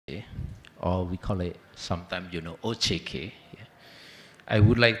or we call it sometimes, OJK. Yeah. I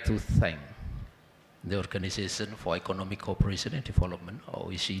would like to thank the Organization for Economic Cooperation and Development, or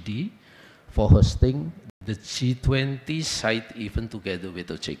OECD, for hosting the G20 side event together with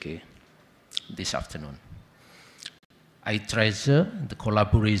OJK this afternoon. I treasure the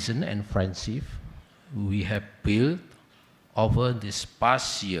collaboration and friendship we have built over these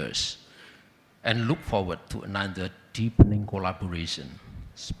past years and look forward to another deepening collaboration,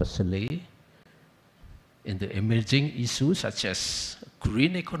 especially in the emerging issues such as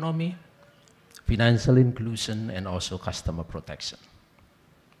green economy, financial inclusion, and also customer protection.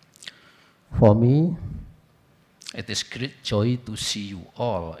 For me, it is great joy to see you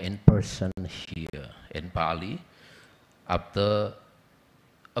all in person here in Bali after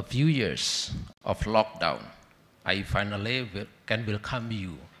a few years of lockdown. I finally can welcome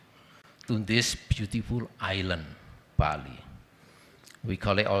you to this beautiful island, Bali. We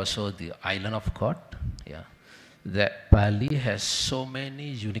call it also the island of God. Yeah. That Bali has so many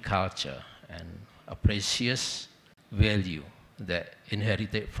unique culture and a precious value that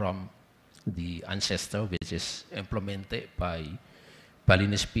inherited from the ancestor, which is implemented by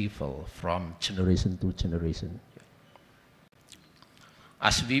Balinese people from generation to generation.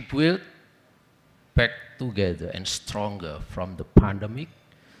 As we build back together and stronger from the pandemic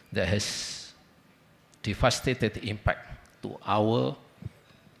that has devastated impact to our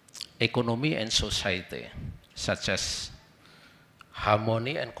economy and society, such as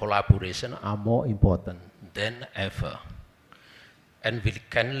harmony and collaboration are more important than ever. And we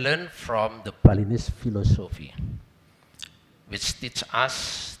can learn from the Balinese philosophy, which teaches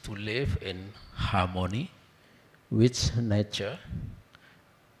us to live in harmony with nature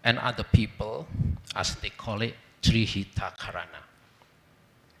and other people, as they call it, Trihita Karana.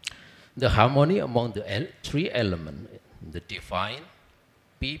 The harmony among the three elements, the divine,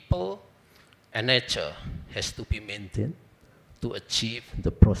 people, and nature, has to be maintained to achieve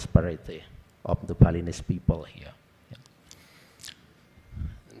the prosperity of the Balinese people here. Yeah.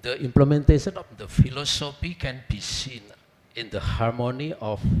 The implementation of the philosophy can be seen in the harmony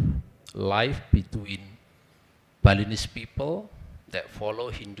of life between Balinese people that follow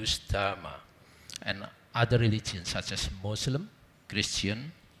Hindu Dharma and other religions such as Muslim,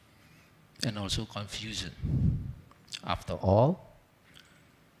 Christian, and also Confucian. After all,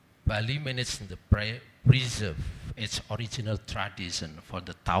 Bali managed to preserve its original tradition for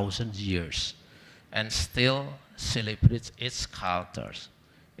the 1,000 years and still celebrates its cultures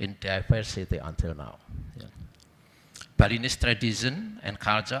in diversity until now. Yeah. Balinese tradition and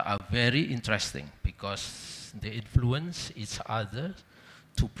culture are very interesting because they influence each other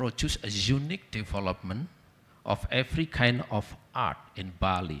to produce a unique development of every kind of art in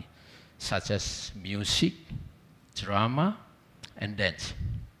Bali, such as music, drama, and dance,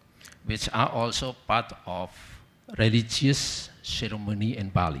 which are also part of religious ceremony in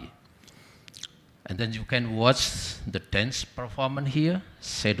Bali. And then you can watch the dance performance here,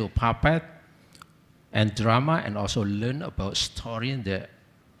 shadow puppet, and drama, and also learn about stories that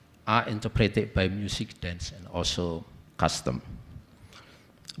are interpreted by music, dance, and also custom.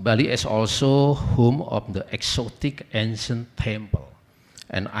 Bali is also home of the exotic ancient temple,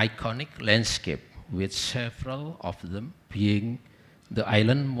 an iconic landscape with several of them being the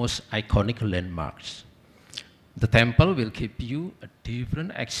island's most iconic landmarks. The temple will give you a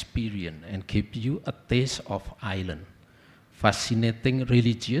different experience and give you a taste of island, fascinating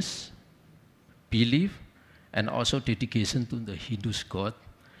religious belief, and also dedication to the Hindu god.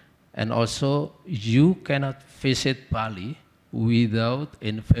 And also, you cannot visit Bali without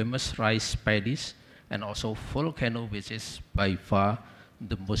infamous rice paddies and also volcano, which is by far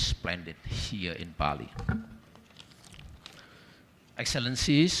the most splendid here in Bali.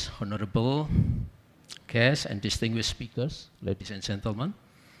 Excellencies, honorable guests, and distinguished speakers, ladies and gentlemen,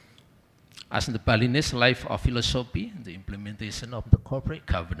 as the Balinese life of philosophy, the implementation of the corporate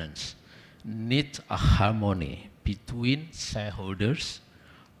governance needs a harmony between shareholders,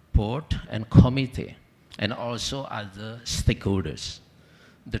 board, and committee, and also other stakeholders.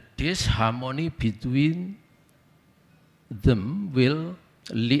 The disharmony between them will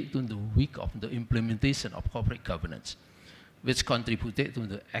lead to the weak of the implementation of corporate governance, which contributed to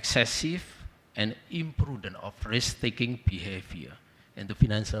the excessive and imprudent of risk-taking behavior in the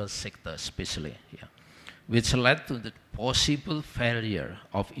financial sector especially, yeah, which led to the possible failure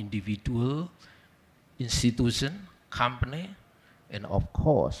of individual, institution, company, and of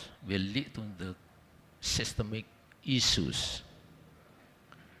course will lead to the systemic issues.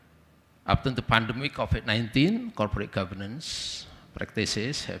 After the pandemic COVID-19, corporate governance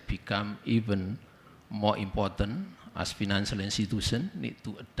practices have become even more important as financial institutions need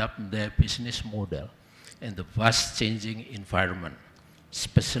to adapt their business model in the vast changing environment,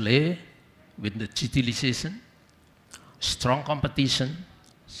 especially with the digitalization, strong competition,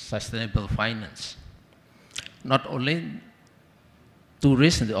 sustainable finance. Not only to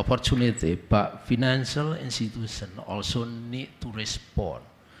raise the opportunity, but financial institutions also need to respond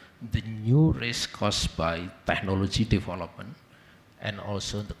the new risk caused by technology development and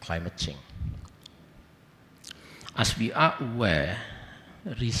also the climate change. As we are aware,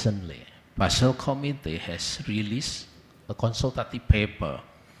 recently, Basel Committee has released a consultative paper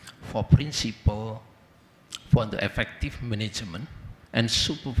for principle for the effective management and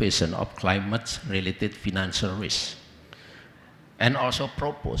supervision of climate-related financial risk, and also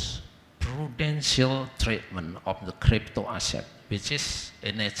propose prudential treatment of the crypto asset, which is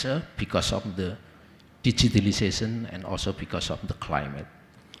in nature because of the digitalization and also because of the climate.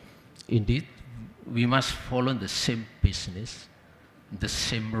 Indeed, we must follow the same business, the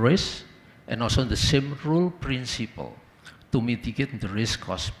same risk, and also the same rule principle to mitigate the risk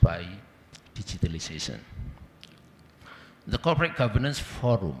caused by digitalization. The Corporate Governance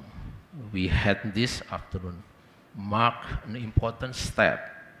Forum we had this afternoon marked an important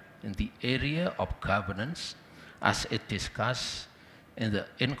step in the area of governance as it discussed in the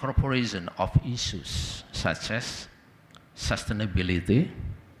incorporation of issues such as sustainability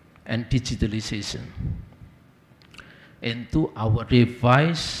and digitalization into our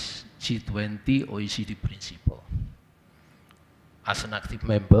revised G20 OECD principle. As an active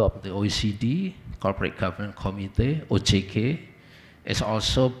member of the OECD Corporate Governance Committee, OJK, is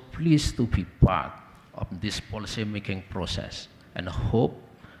also pleased to be part of this policy-making process and hope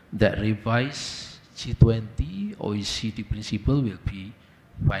that revised G20 OECD principle will be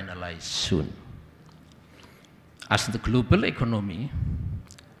finalized soon. As the global economy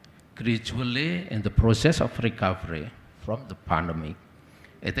gradually in the process of recovery from the pandemic,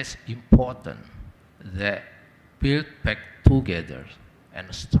 it is important that build back together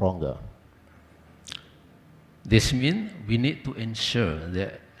and stronger. This means we need to ensure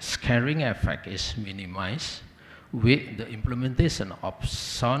that scaring effect is minimized with the implementation of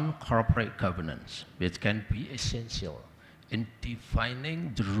sound corporate governance, which can be essential in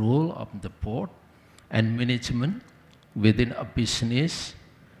defining the role of the board and management within a business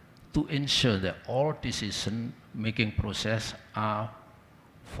to ensure that all decision-making processes are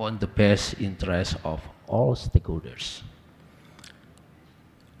for the best interest of all stakeholders.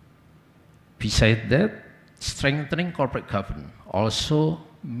 Besides that, strengthening corporate governance also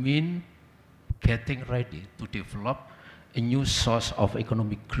means getting ready to develop a new source of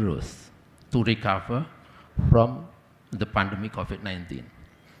economic growth to recover from the pandemic COVID-19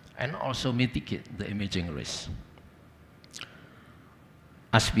 and also mitigate the emerging risks.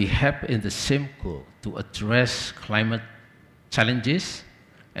 As we have in the same goal to address climate challenges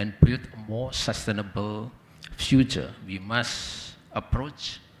and build a more sustainable future, we must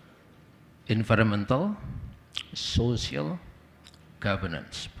approach environmental, social,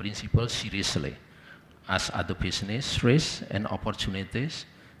 governance principles seriously as other business risks and opportunities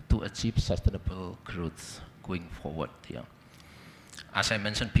to achieve sustainable growth going forward. Yeah. As I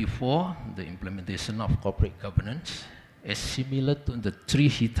mentioned before, the implementation of corporate governance is similar to the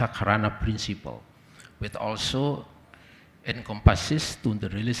Trihita Karana principle, which also encompasses to the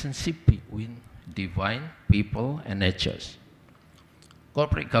relationship between divine, people, and nature.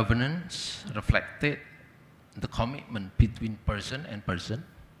 Corporate governance reflected the commitment between person and person,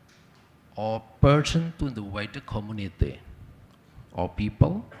 or person to the wider community, or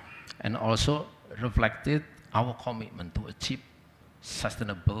people, and also reflected our commitment to achieve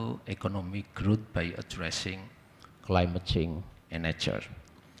sustainable economic growth by addressing climate change and nature.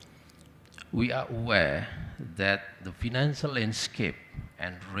 We are aware that the financial landscape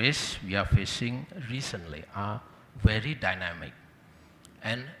and risks we are facing recently are very dynamic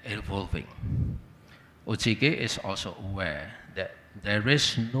and evolving. OJK is also aware that there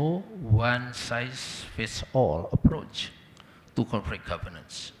is no one-size-fits-all approach to corporate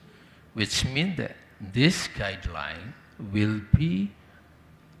governance, which means that this guideline will be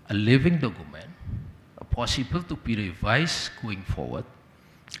a living document, possible to be revised going forward,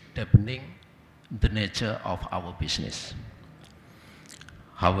 depending the nature of our business.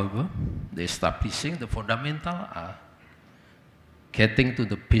 However, the establishing the fundamental are getting to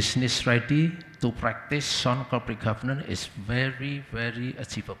the business ready to practice sound corporate governance is very, very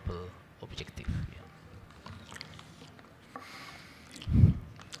achievable objective. Yeah.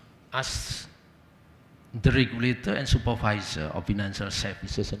 As the regulator and supervisor of financial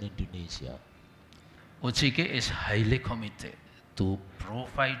services in Indonesia, OJK is highly committed to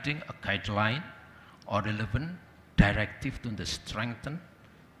providing a guideline or relevant directive to strengthen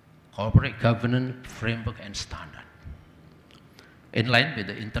corporate governance framework and standard, in line with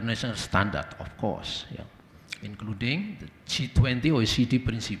the international standard, of course, yeah, including the G20 OECD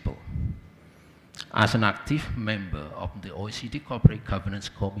principle. As an active member of the OECD Corporate Governance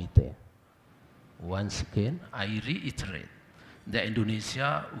Committee, once again, I reiterate that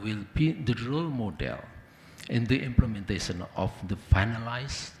Indonesia will be the role model in the implementation of the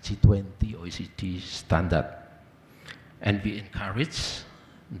finalized G20 OECD standard. And we encourage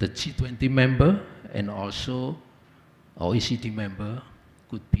the G20 member and also OECD member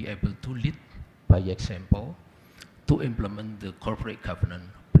could be able to lead by example to implement the corporate governance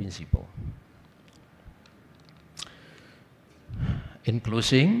principle. In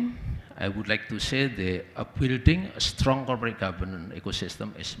closing, I would like to say that building a strong corporate governance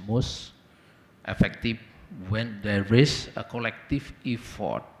ecosystem is most effective when there is a collective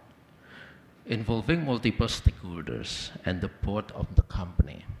effort involving multiple stakeholders and the board of the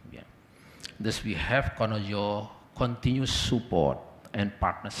company. Yeah. Thus, we have your continuous support and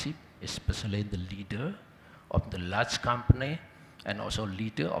partnership, especially the leader of the large company and also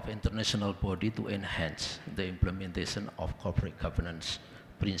leader of international body to enhance the implementation of corporate governance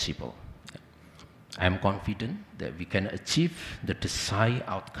principle. I am confident that we can achieve the desired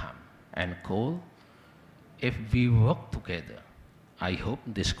outcome and goal if we work together. I hope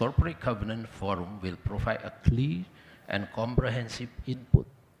this corporate governance forum will provide a clear and comprehensive input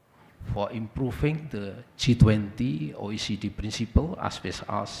for improving the G20 OECD principle as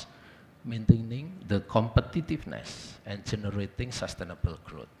well as maintaining the competitiveness and generating sustainable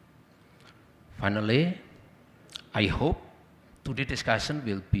growth. Finally, I hope today's discussion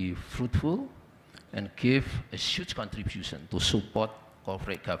will be fruitful and give a huge contribution to support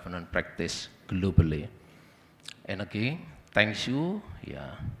corporate governance practice globally. And again, thanks you,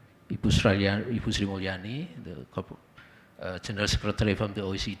 Ibu Sri Mulyani, the General Secretary from the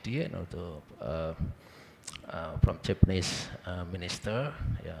OECD, and also from Japanese Minister,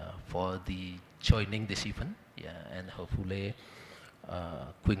 for the joining this event, and hopefully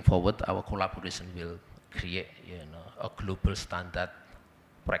going forward, our collaboration will create, a global standard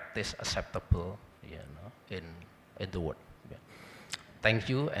practice acceptable, in the world. Yeah. Thank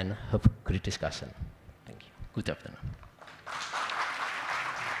you and have a great discussion. Thank you. Good afternoon.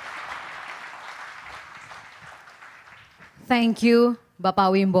 Thank you,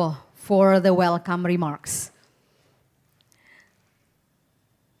 Bapak Wimbo, for the welcome remarks.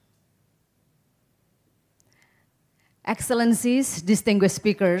 Excellencies, distinguished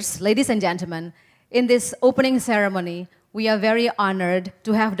speakers, ladies and gentlemen, in this opening ceremony, we are very honored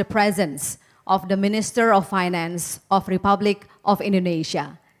to have the presence of the Minister of Finance of Republic of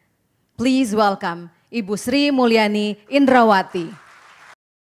Indonesia. Please welcome Ibu Sri Mulyani Indrawati.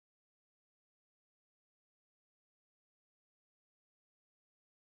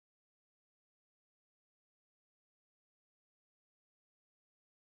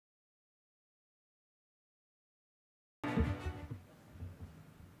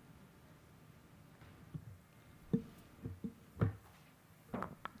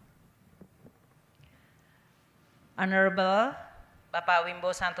 Honorable Bapak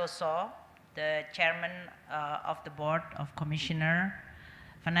Wimbo Santoso, the Chairman of the Board of Commissioner,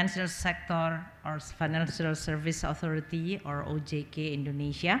 Financial Sector or Financial Service Authority or OJK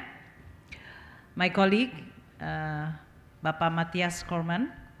Indonesia, my colleague Bapak Matthias Korman,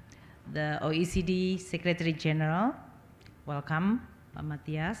 the OECD Secretary General, welcome Pak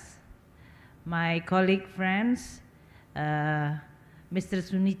Matthias. My colleague friends, Mr.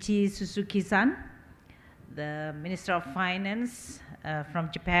 Sunichi Suzuki-san, the Minister of Finance from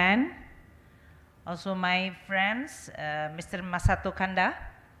Japan. Also my friends, Mr. Masato Kanda,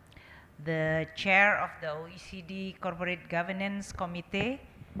 the Chair of the OECD Corporate Governance Committee,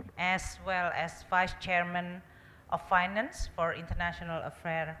 as well as Vice Chairman of Finance for International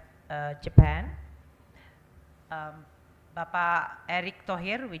Affairs Japan. Bapak Erick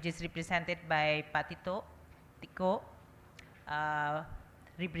Thohir, which is represented by Pak Tiko,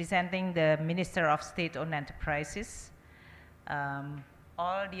 representing the Minister of State-Owned Enterprises,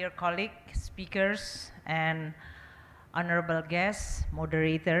 all dear colleagues, speakers, and honorable guests,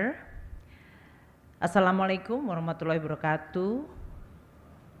 moderator. Assalamualaikum warahmatullahi wabarakatuh.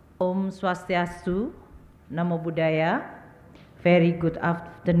 Om Swastiastu, Namo Buddhaya. Very good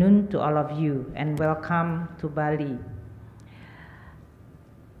afternoon to all of you and welcome to Bali.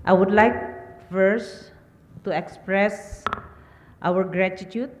 I would like first to express our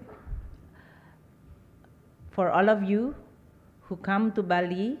gratitude for all of you who come to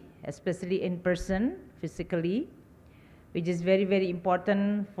Bali, especially in person, physically, which is very, very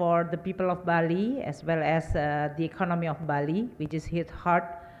important for the people of Bali as well as the economy of Bali, which is hit hard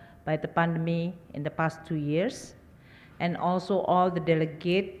by the pandemic in the past 2 years. And also all the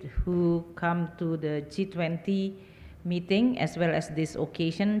delegates who come to the G20 meeting as well as this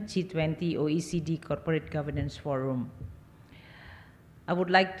occasion, G20 OECD Corporate Governance Forum. I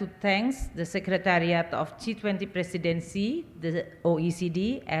would like to thank the Secretariat of G20 Presidency, the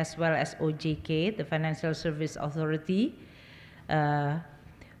OECD, as well as OJK, the Financial Service Authority,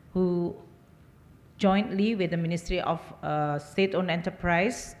 who jointly with the Ministry of State-Owned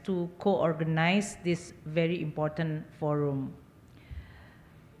Enterprise to co-organize this very important forum.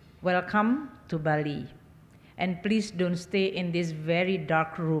 Welcome to Bali. And please don't stay in this very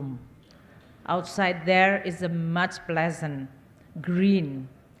dark room. Outside there is a much pleasant green.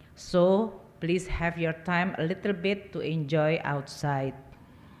 So please have your time a little bit to enjoy outside.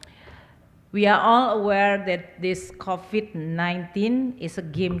 We are all aware that this COVID-19 is a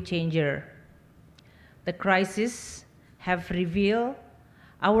game changer. The crisis have revealed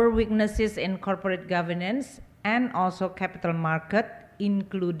our weaknesses in corporate governance and also capital market,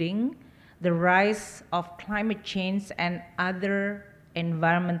 including the rise of climate change and other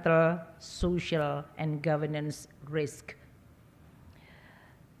environmental, social, and governance risk.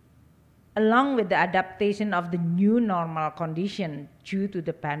 Along with the adaptation of the new normal condition due to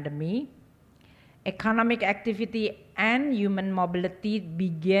the pandemic, economic activity and human mobility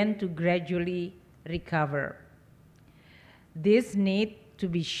began to gradually recover. This need to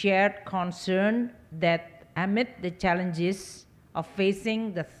be shared concern that amid the challenges of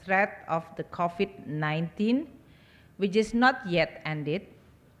facing the threat of the COVID-19, which is not yet ended,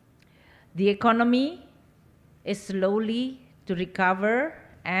 the economy is slowly to recover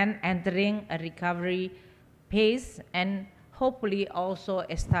and entering a recovery pace and hopefully also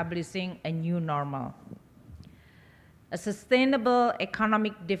establishing a new normal. A sustainable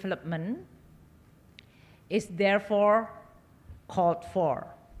economic development is therefore called for.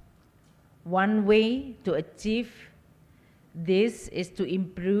 One way to achieve this is to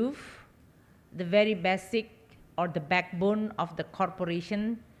improve the very basic or the backbone of the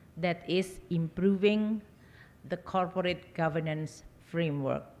corporation, that is improving the corporate governance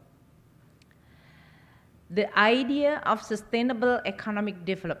framework. The idea of sustainable economic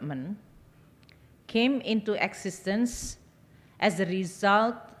development came into existence as a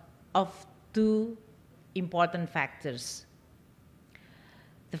result of two important factors.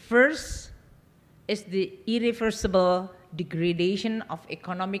 The first is the irreversible degradation of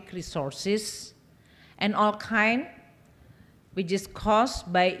economic resources and all kind, which is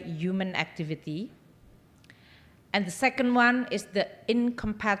caused by human activity. And the second one is the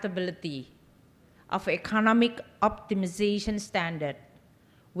incompatibility of economic optimization standard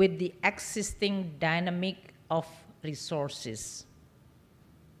with the existing dynamic of resources.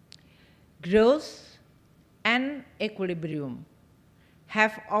 Growth and equilibrium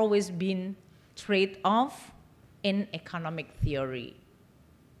have always been trade-off in economic theory.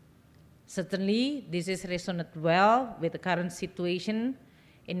 Certainly, this is resonated well with the current situation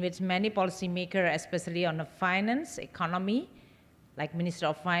in which many policymakers, especially on the finance, economy, like Minister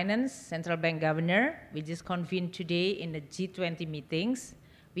of Finance, Central Bank Governor, which is convened today in the G20 meetings,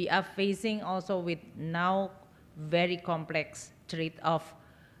 we are facing also with now very complex trade-off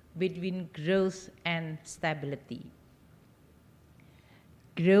between growth and stability.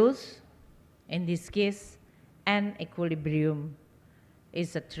 Growth, in this case, and equilibrium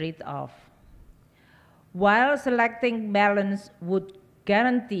is a trade-off. While selecting balance would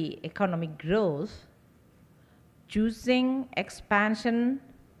guarantee economic growth, choosing expansion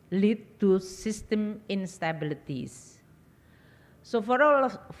lead to system instabilities. So for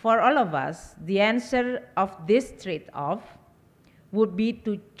all of us, the answer of this trade-off would be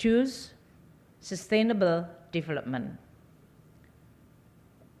to choose sustainable development.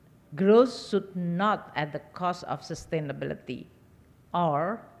 Growth should not at the cost of sustainability,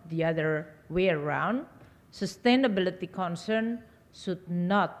 or the other way around, sustainability concern should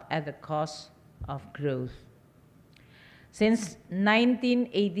not at the cost of growth. Since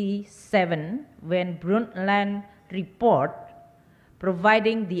 1987, when Brundtland report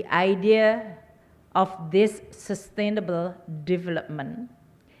providing the idea of this sustainable development,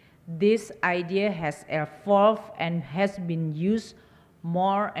 this idea has evolved and has been used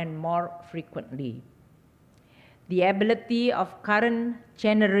more and more frequently. The ability of current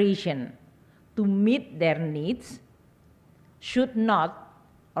generation to meet their needs should not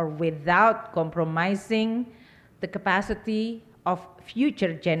or without compromising the capacity of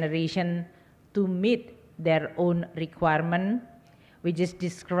future generation to meet their own requirement, which is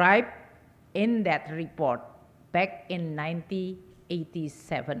described in that report. back in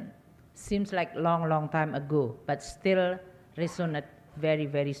 1987. Seems like long time ago, but still resonate very,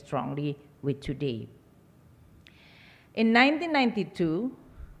 very strongly with today. In 1992,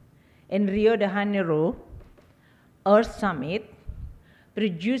 in Rio de Janeiro, Earth Summit,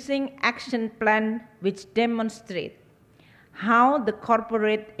 producing action plan which demonstrate how the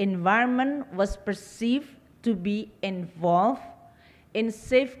corporate environment was perceived to be involved in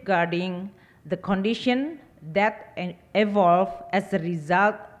safeguarding the condition that evolved as a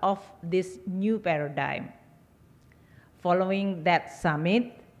result of this new paradigm. Following that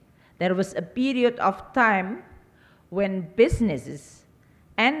summit, there was a period of time when businesses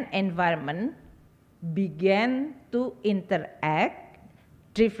and environment began to interact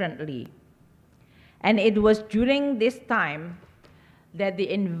differently. And it was during this time that the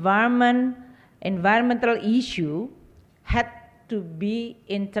environmental issue had to be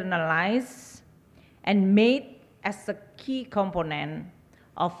internalized and made as a key component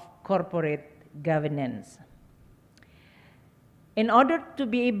of corporate governance. In order to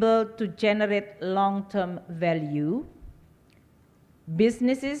be able to generate long-term value,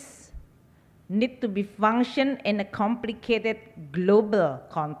 businesses need to be function in a complicated global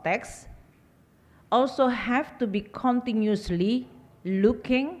context, also have to be continuously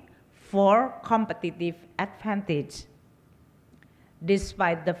looking for competitive advantage.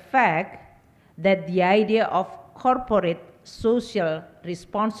 Despite the fact that the idea of corporate social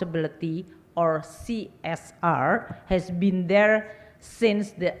responsibility, or CSR, has been there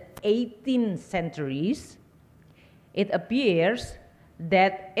since the 18th centuries, it appears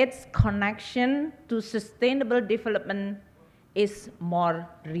that its connection to sustainable development is more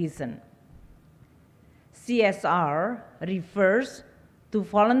recent. CSR refers to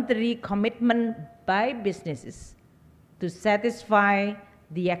voluntary commitment by businesses to satisfy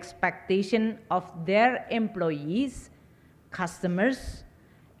the expectation of their employees, customers,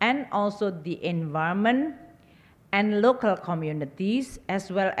 and also the environment and local communities,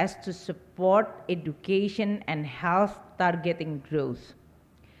 as well as to support education and health targeting growth.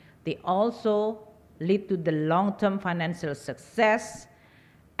 They also lead to the long-term financial success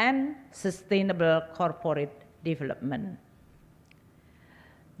and sustainable corporate development.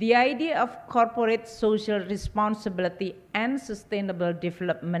 The idea of corporate social responsibility and sustainable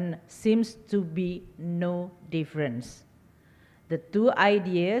development seems to be no difference. The two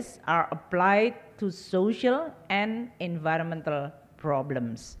ideas are applied to social and environmental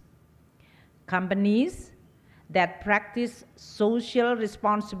problems. Companies that practice social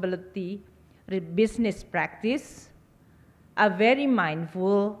responsibility business practice are very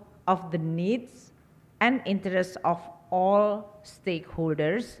mindful of the needs and interests of all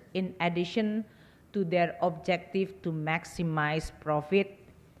stakeholders, in addition to their objective to maximize profit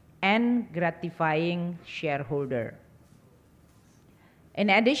and gratifying shareholder. In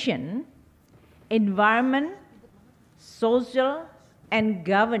addition, environment, social, and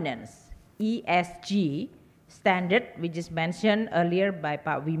governance, ESG, standard, which is mentioned earlier by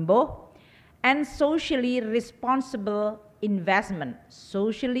Pak Wimbo, and socially responsible investment,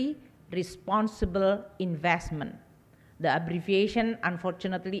 socially responsible investment. The abbreviation,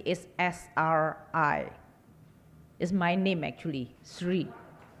 unfortunately, is SRI. It's my name, actually, Sri.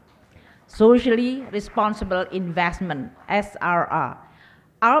 Socially responsible investment, SRR,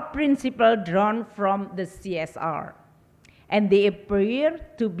 are principles drawn from the CSR, and they appear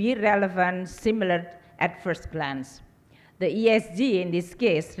to be relevant, similar at first glance. The ESG, in this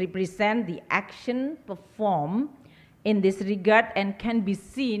case, represent the action performed in this regard and can be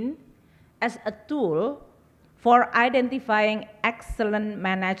seen as a tool for identifying excellent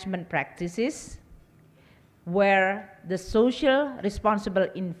management practices, where the social responsible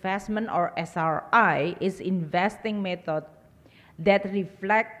investment, or SRI, is investing method that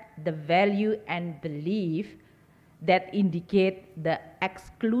reflect the value and belief that indicate the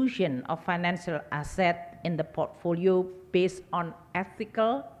exclusion of financial asset in the portfolio based on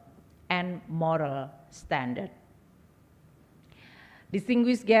ethical and moral standard.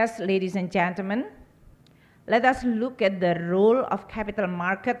 Distinguished guests, ladies and gentlemen, let us look at the role of capital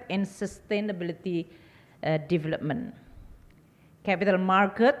market in sustainability development. Capital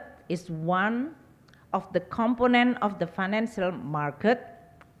market is one of the components of the financial market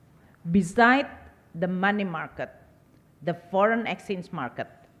beside the money market, the foreign exchange market,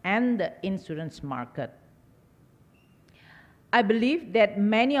 and the insurance market. I believe that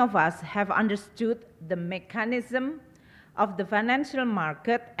many of us have understood the mechanism of the financial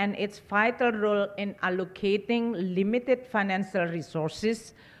market and its vital role in allocating limited financial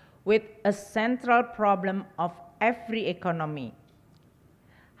resources with a central problem of every economy: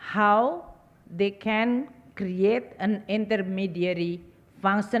 how they can create an intermediary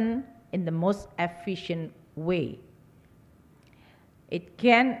function in the most efficient way. It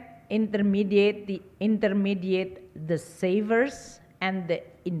can intermediate the savers and the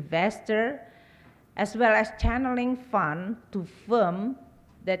investor, as well as channeling funds to firms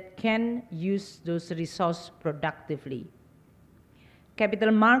that can use those resources productively.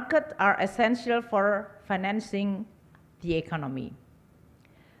 Capital markets are essential for financing the economy.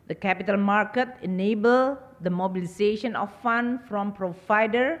 The capital market enable the mobilization of funds from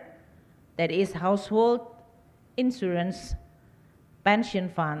provider, that is household, insurance, pension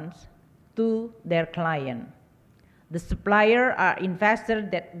funds, to their client. The supplier are investors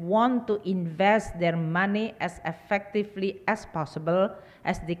that want to invest their money as effectively as possible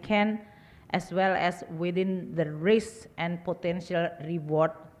as they can, as well as within the risk and potential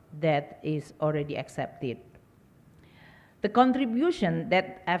reward that is already accepted. The contribution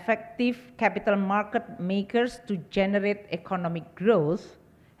that effective capital market makers to generate economic growth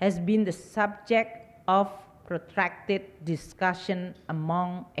has been the subject of protracted discussion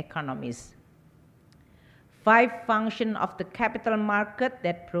among economists. 5 functions of the capital market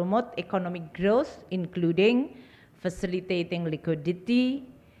that promote economic growth, including facilitating liquidity,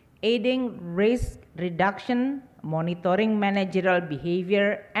 aiding risk reduction, monitoring managerial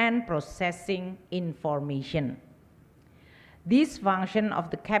behavior, and processing information. These functions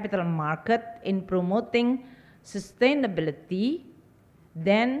of the capital market in promoting sustainability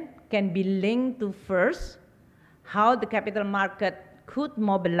then can be linked to first, how the capital market could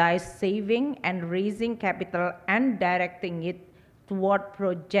mobilize saving and raising capital and directing it toward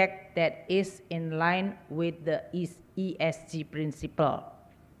project that is in line with the ESG principle.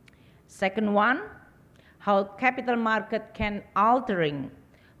 Second one, how capital market can altering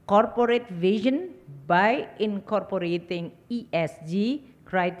corporate vision by incorporating ESG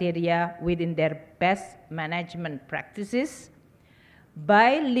criteria within their best management practices,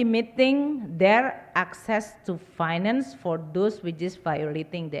 by limiting their access to finance for those which is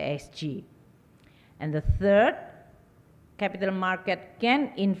violating the ESG. And the third, capital market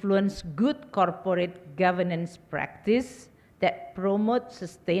can influence good corporate governance practice that promote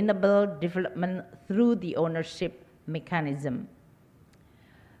sustainable development through the ownership mechanism.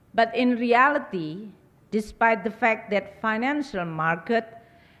 But in reality, despite the fact that financial market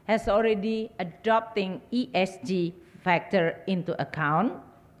has already adopting ESG factor into account,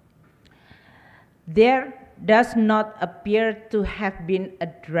 there does not appear to have been a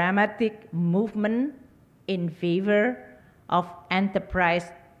dramatic movement in favor of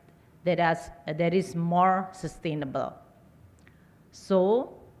enterprise that is more sustainable.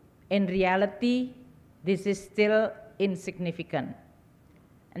 So, in reality, this is still insignificant.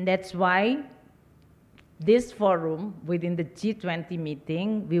 And that's why this forum within the G20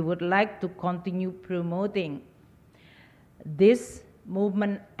 meeting, we would like to continue promoting this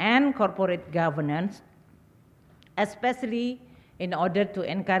movement and corporate governance, especially in order to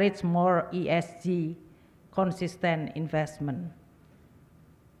encourage more ESG consistent investment.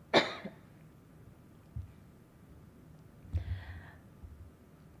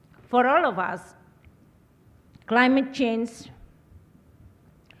 For all of us, climate change,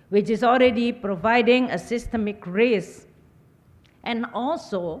 which is already providing a systemic risk and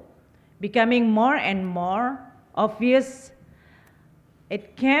also becoming more and more obvious,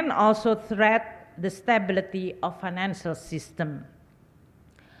 it can also threaten the stability of financial system.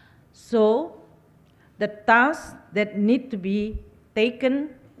 So, the tasks that need to be taken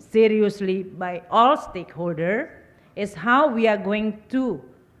seriously by all stakeholders is how we are going to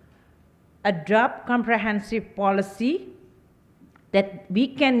adopt comprehensive policy that we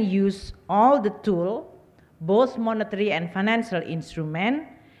can use all the tools, both monetary and financial instruments,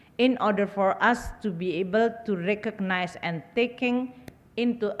 in order for us to be able to recognize and taking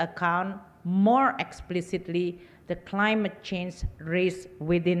into account more explicitly the climate change risk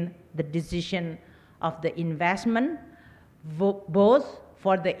within the decision of the investment, both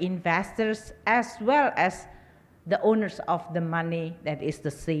for the investors as well as the owners of the money, that is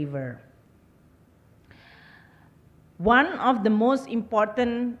the saver. One of the most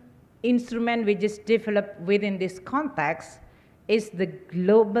important instruments which is developed within this context is the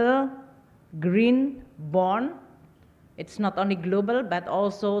global green bond. It's not only global, but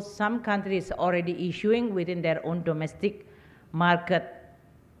also some countries already issuing within their own domestic market.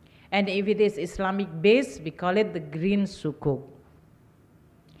 And if it is Islamic based, we call it the green sukuk.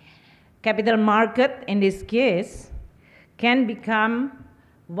 Capital market, in this case, can become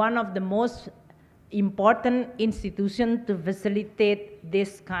one of the most important institutions to facilitate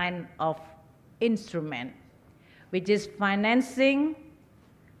this kind of instrument, which is financing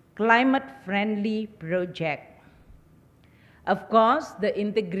climate-friendly project. Of course, the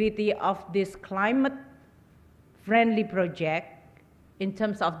integrity of this climate-friendly project in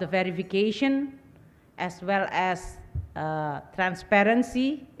terms of the verification as well as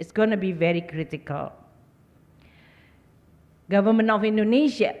transparency is going to be very critical. Government of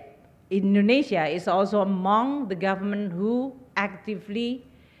Indonesia is also among the government who actively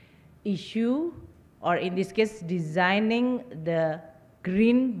issue, or in this case, designing the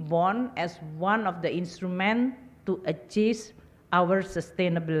green bond as one of the instruments to achieve our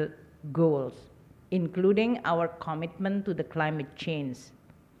sustainable goals, including our commitment to the climate change.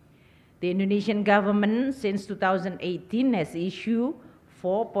 The Indonesian government since 2018 has issued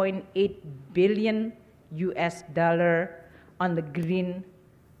 $4.8 billion on the green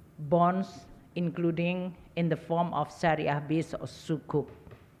bonds, including in the form of Syariah-based or Sukuk.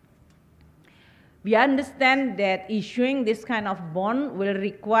 We understand that issuing this kind of bond will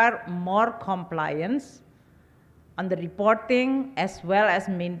require more compliance on the reporting as well as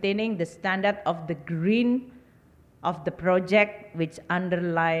maintaining the standard of the green of the project which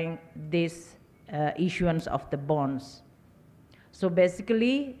underlying this issuance of the bonds. So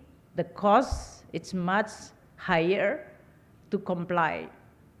basically, the cost is much higher to comply.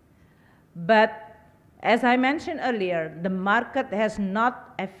 But as I mentioned earlier, the market has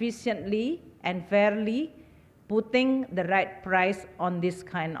not efficiently and fairly putting the right price on this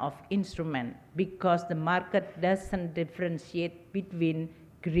kind of instrument because the market doesn't differentiate between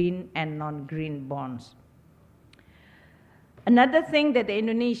green and non-green bonds. Another thing that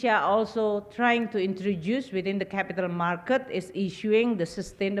Indonesia also trying to introduce within the capital market is issuing the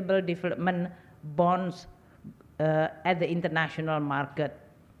sustainable development bonds at the international market.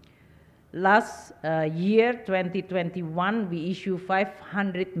 Last year, 2021, we issued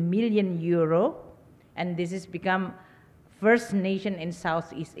 500 million euro, and this has become first nation in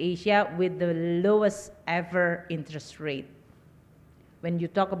Southeast Asia with the lowest ever interest rate. When you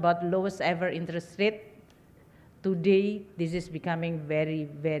talk about lowest ever interest rate, today this is becoming very,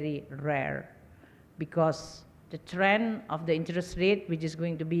 very rare because the trend of the interest rate, which is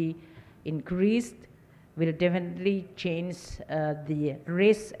going to be increased, will definitely change the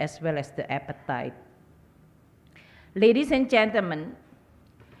risk as well as the appetite. Ladies and gentlemen,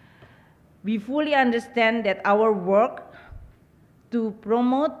 we fully understand that our work to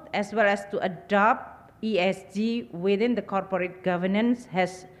promote as well as to adopt ESG within the corporate governance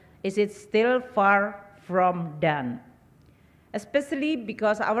is still far from done, especially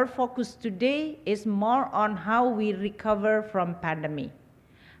because our focus today is more on how we recover from pandemic,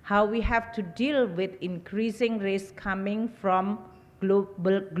 how we have to deal with increasing risk coming from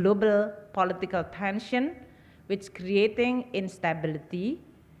global political tension, which creating instability,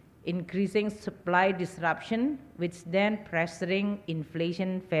 increasing supply disruption, which then pressuring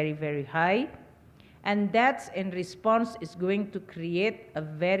inflation very, very high. And that's in response is going to create a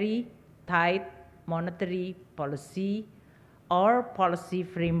very tight monetary policy or policy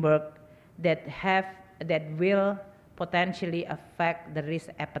framework that will potentially affect the risk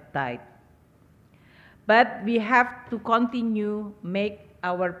appetite. But we have to continue make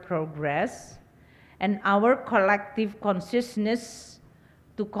our progress and our collective consciousness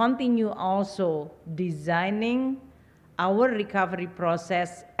to continue also designing our recovery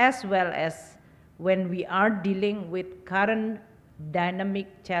process as well as when we are dealing with current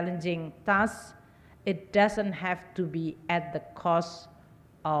dynamic challenging tasks, it doesn't have to be at the cost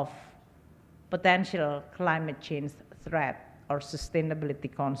of potential climate change threat or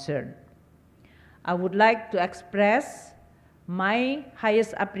sustainability concern. I would like to express my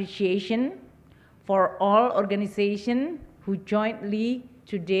highest appreciation for all organizations who jointly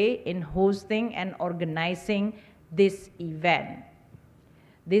today in hosting and organizing this event.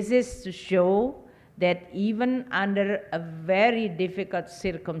 This is to show that even under a very difficult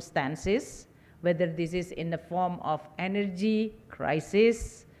circumstances, whether this is in the form of energy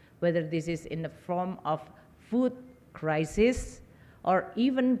crisis, whether this is in the form of food crisis, or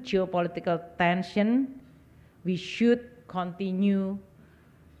even geopolitical tension, we should continue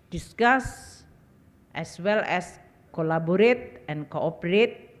discuss as well as collaborate and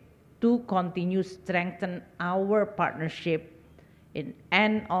cooperate to continue strengthen our partnership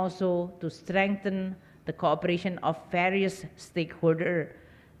and also to strengthen the cooperation of various stakeholders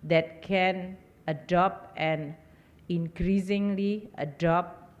that can adopt and increasingly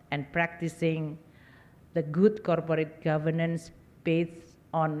adopt and practicing the good corporate governance based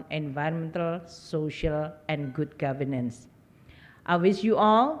on environmental, social, and good governance. I wish you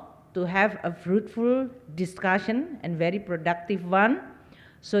all to have a fruitful discussion and very productive one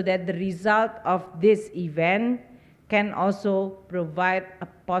so that the result of this event can also provide a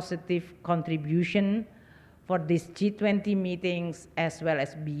positive contribution for these G20 meetings as well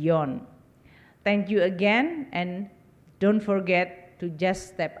as beyond. Thank you again, and don't forget to just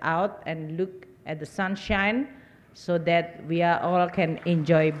step out and look at the sunshine so that we all can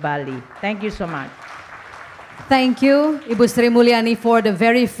enjoy Bali. Thank you so much. Thank you, Ibu Sri Mulyani, for the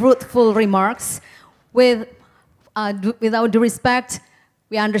very fruitful remarks. Without due respect,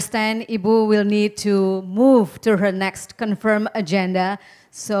 we understand Ibu will need to move to her next confirmed agenda.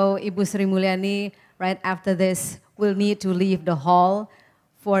 So Ibu Sri Mulyani, right after this, will need to leave the hall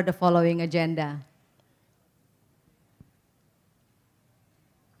for the following agenda.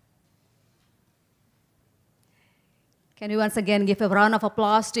 Can we once again give a round of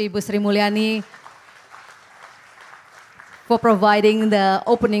applause to Ibu Sri Mulyani for providing the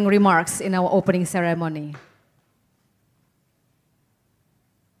opening remarks in our opening ceremony.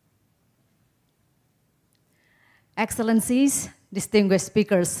 Excellencies, distinguished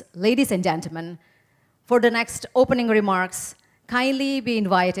speakers, ladies and gentlemen, for the next opening remarks, kindly be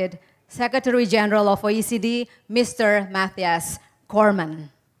invited Secretary General of OECD, Mr. Matthias Cormann.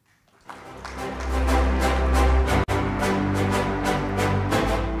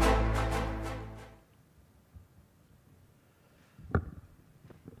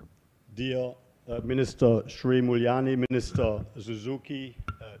 Dear Minister Sri Mulyani, Minister Suzuki,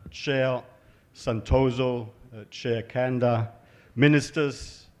 Chair Santoso, Chair Kanda,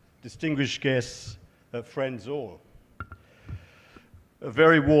 ministers, distinguished guests, friends all. A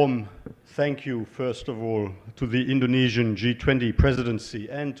very warm thank you, first of all, to the Indonesian G20 presidency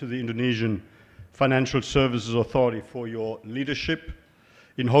and to the Indonesian Financial Services Authority for your leadership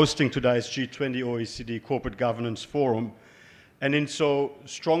in hosting today's G20 OECD Corporate Governance Forum and in so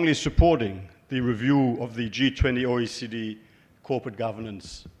strongly supporting the review of the G20 OECD corporate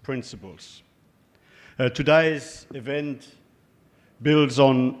governance principles. Today's event builds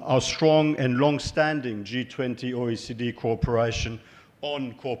on our strong and long-standing G20 OECD cooperation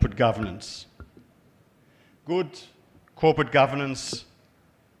on corporate governance. Good corporate governance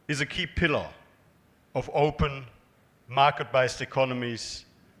is a key pillar of open, market-based economies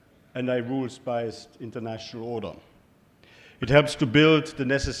and a rules-based international order. It helps to build the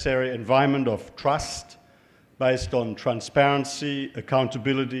necessary environment of trust based on transparency,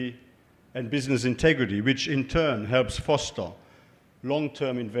 accountability, and business integrity, which in turn helps foster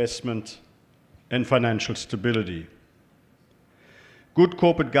long-term investment and financial stability. Good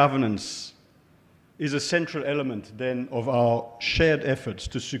corporate governance is a central element then of our shared efforts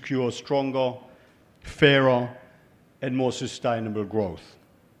to secure stronger, fairer, and more sustainable growth.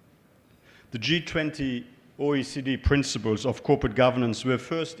 The G20 OECD principles of corporate governance were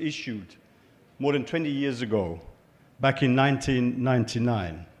first issued more than 20 years ago, back in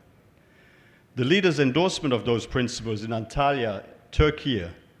 1999. The leaders' endorsement of those principles in Antalya, Turkey,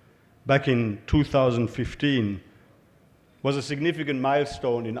 back in 2015, was a significant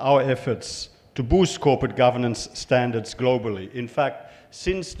milestone in our efforts to boost corporate governance standards globally. In fact,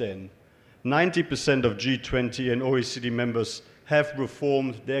 since then, 90% of G20 and OECD members have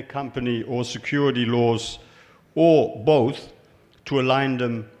reformed their company or security laws, or both, to align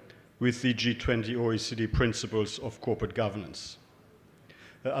them with the G20 OECD principles of corporate governance.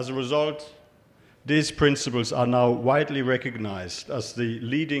 As a result, these principles are now widely recognized as the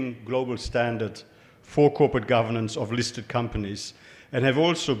leading global standard for corporate governance of listed companies and have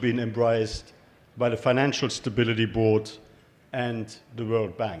also been embraced by the Financial Stability Board and the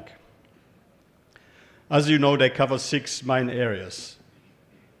World Bank. As you know, they cover 6 main areas: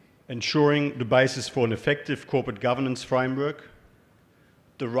 ensuring the basis for an effective corporate governance framework,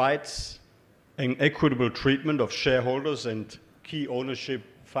 the rights and equitable treatment of shareholders and key ownership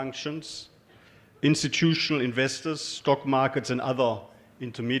functions, institutional investors, stock markets and other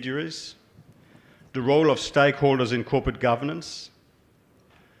intermediaries, the role of stakeholders in corporate governance,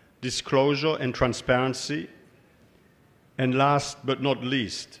 disclosure and transparency, and last but not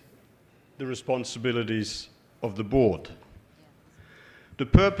least, the responsibilities of the board. The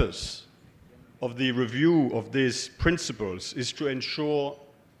purpose of the review of these principles is to ensure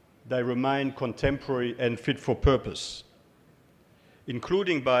they remain contemporary and fit for purpose,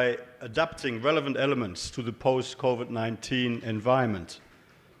 including by adapting relevant elements to the post-COVID-19 environment,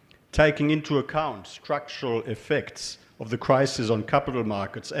 taking into account structural effects of the crisis on capital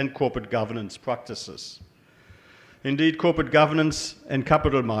markets and corporate governance practices. Indeed, corporate governance and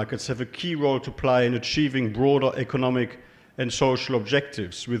capital markets have a key role to play in achieving broader economic and social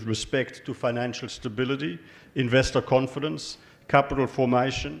objectives with respect to financial stability, investor confidence, capital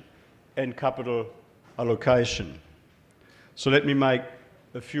formation, and capital allocation. So let me make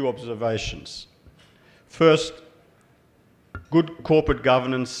a few observations. First, good corporate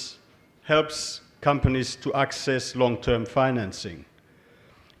governance helps companies to access long-term financing.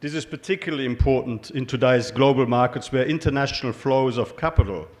 This is particularly important in today's global markets where international flows of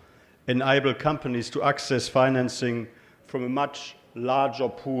capital enable companies to access financing from a much larger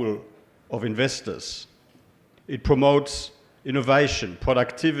pool of investors. It promotes innovation,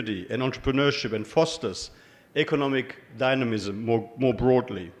 productivity, and entrepreneurship and fosters economic dynamism more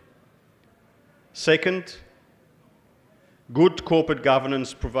broadly. Second, good corporate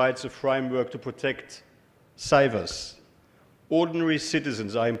governance provides a framework to protect savers. Ordinary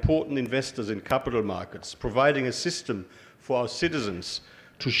citizens are important investors in capital markets, providing a system for our citizens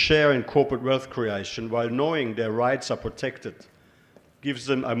to share in corporate wealth creation while knowing their rights are protected gives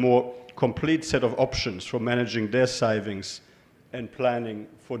them a more complete set of options for managing their savings and planning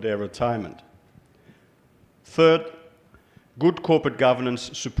for their retirement. Third, good corporate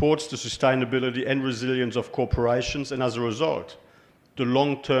governance supports the sustainability and resilience of corporations and, as a result, the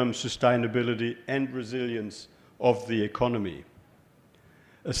long-term sustainability and resilience of the economy.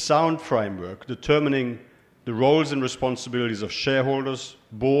 A sound framework determining the roles and responsibilities of shareholders,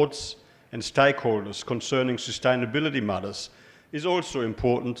 boards, and stakeholders concerning sustainability matters is also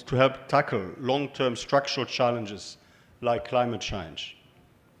important to help tackle long-term structural challenges like climate change.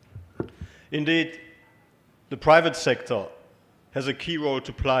 Indeed, the private sector has a key role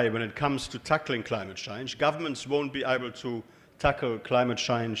to play when it comes to tackling climate change. Governments won't be able to tackle climate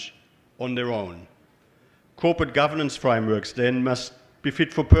change on their own. Corporate governance frameworks then must be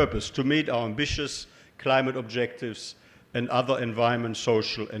fit for purpose to meet our ambitious climate objectives and other environment,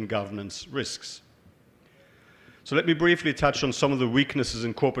 social, and governance risks. So let me briefly touch on some of the weaknesses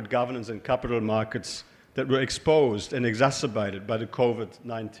in corporate governance and capital markets that were exposed and exacerbated by the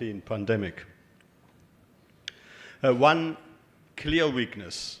COVID-19 pandemic. One clear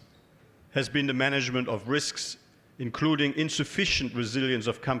weakness has been the management of risks, including insufficient resilience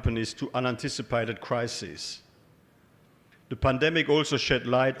of companies to unanticipated crises. The pandemic also shed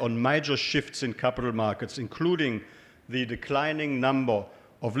light on major shifts in capital markets, including the declining number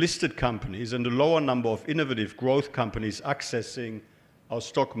of listed companies and the lower number of innovative growth companies accessing our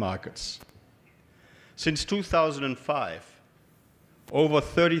stock markets. Since 2005, over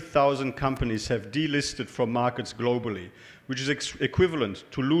 30,000 companies have delisted from markets globally, which is equivalent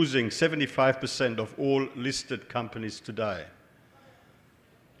to losing 75% of all listed companies today.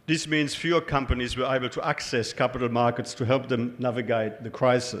 This means fewer companies were able to access capital markets to help them navigate the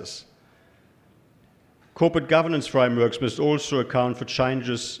crisis. Corporate governance frameworks must also account for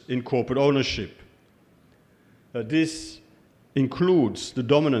changes in corporate ownership. This includes the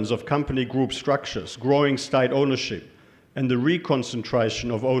dominance of company group structures, growing state ownership, and the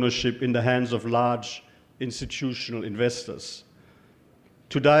reconcentration of ownership in the hands of large institutional investors.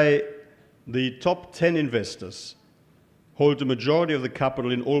 Today, the top 10 investors hold the majority of the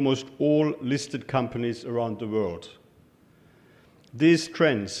capital in almost all listed companies around the world. These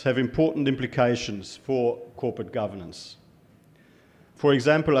trends have important implications for corporate governance. For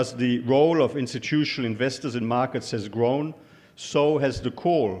example, as the role of institutional investors in markets has grown, so has the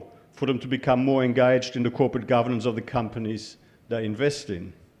call for them to become more engaged in the corporate governance of the companies they invest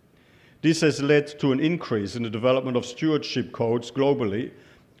in. This has led to an increase in the development of stewardship codes globally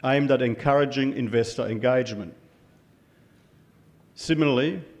aimed at encouraging investor engagement.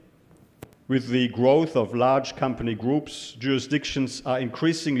 Similarly, with the growth of large company groups, jurisdictions are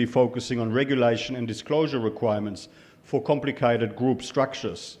increasingly focusing on regulation and disclosure requirements for complicated group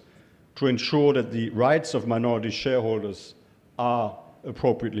structures to ensure that the rights of minority shareholders are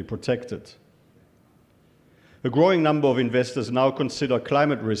appropriately protected. A growing number of investors now consider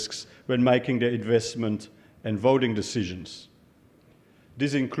climate risks when making their investment and voting decisions.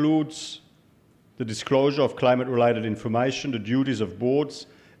 This includes the disclosure of climate-related information, the duties of boards,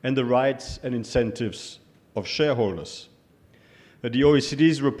 and the rights and incentives of shareholders. The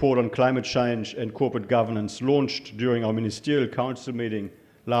OECD's report on climate change and corporate governance, launched during our Ministerial Council meeting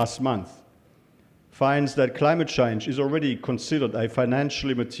last month, finds that climate change is already considered a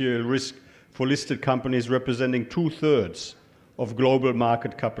financially material risk for listed companies representing 2/3 of global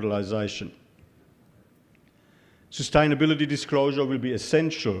market capitalization. Sustainability disclosure will be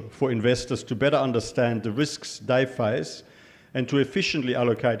essential for investors to better understand the risks they face and to efficiently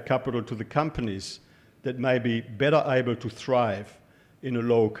allocate capital to the companies that may be better able to thrive in a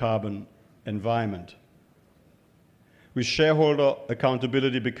low-carbon environment. With shareholder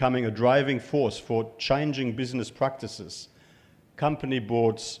accountability becoming a driving force for changing business practices, company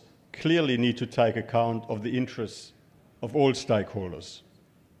boards clearly need to take account of the interests of all stakeholders.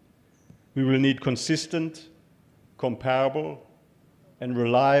 We will need consistent, comparable, and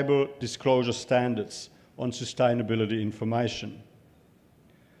reliable disclosure standards on sustainability information.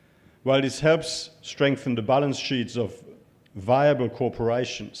 While this helps strengthen the balance sheets of viable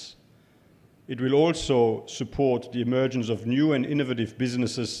corporations, it will also support the emergence of new and innovative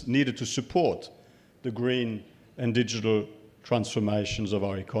businesses needed to support the green and digital transformations of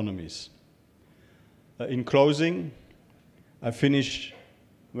our economies. In closing, I finish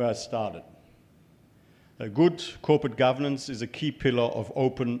where I started. A good corporate governance is a key pillar of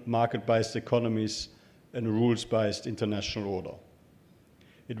open market-based economies and a rules-based international order.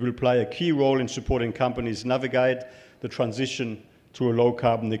 It will play a key role in supporting companies navigate the transition to a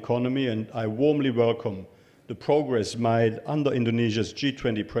low-carbon economy, and I warmly welcome the progress made under Indonesia's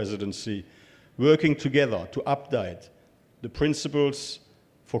G20 presidency, working together to update the principles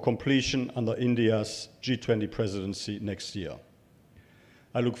for completion under India's G20 presidency next year.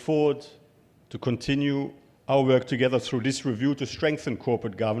 I look forward to continue our work together through this review to strengthen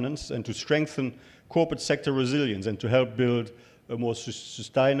corporate governance and to strengthen corporate sector resilience and to help build a more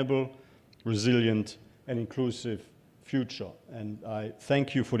sustainable, resilient and inclusive future. And I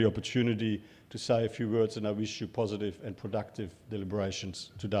thank you for the opportunity to say a few words, and I wish you positive and productive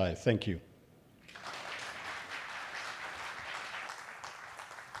deliberations today. Thank you.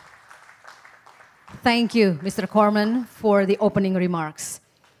 Thank you, Mr. Corman, for the opening remarks.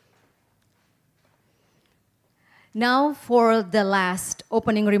 Now, for the last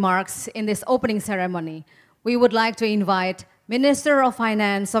opening remarks in this opening ceremony, we would like to invite Minister of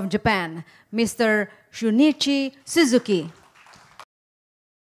Finance of Japan, Mr. Shunichi Suzuki.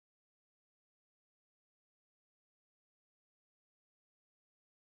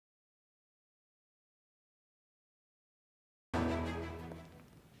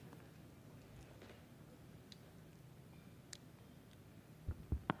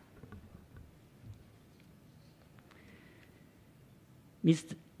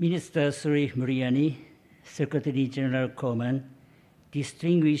 Minister Sri Mulyani, Secretary General Corman,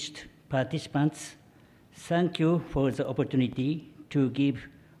 distinguished participants, thank you for the opportunity to give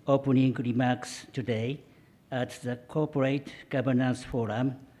opening remarks today at the Corporate Governance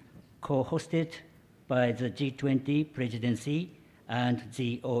Forum co-hosted by the G20 Presidency and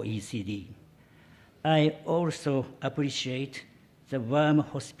the OECD. I also appreciate the warm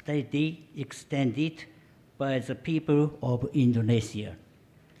hospitality extended by the people of Indonesia.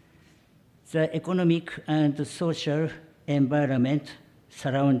 The economic and social environment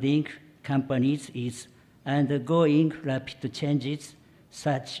surrounding companies is undergoing rapid changes,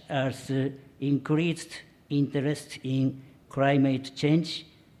 such as increased interest in climate change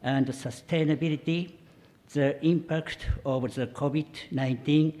and sustainability, the impact of the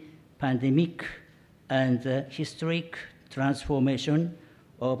COVID-19 pandemic, and the historic transformation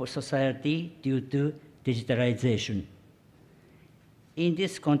of society due to digitalization. In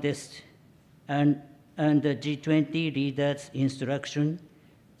this context, and under G20 leaders' instruction,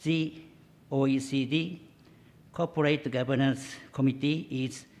 the OECD Corporate Governance Committee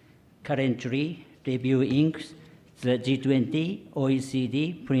is currently reviewing the G20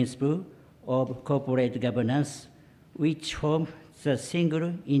 OECD principle of corporate governance, which form the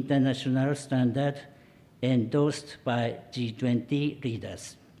single international standard endorsed by G20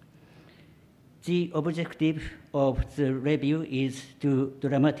 leaders. The objective of the review is to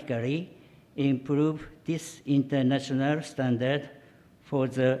dramatically improve this international standard for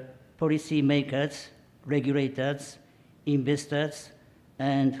the policymakers, regulators, investors,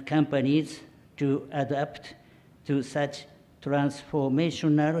 and companies to adapt to such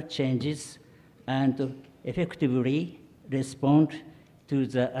transformational changes and effectively respond to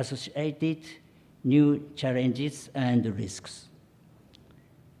the associated new challenges and risks.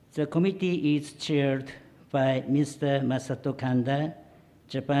 The committee is chaired by Mr. Masato Kanda,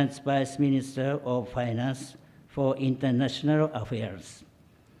 Japan's Vice Minister of Finance for International Affairs.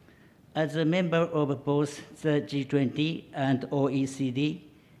 As a member of both the G20 and OECD,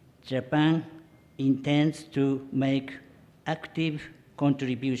 Japan intends to make active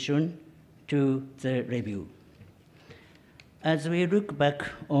contribution to the review. As we look back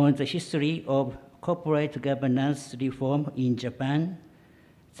on the history of corporate governance reform in Japan,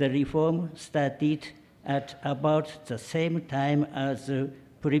 the reform started at about the same time as the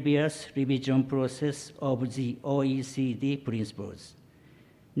previous revision process of the OECD principles.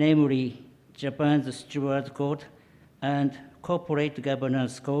 Namely, Japan's Steward Code and Corporate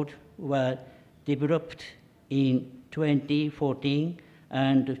Governance Code were developed in 2014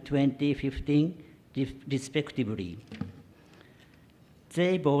 and 2015, respectively.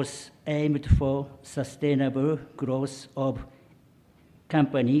 They both aimed for sustainable growth of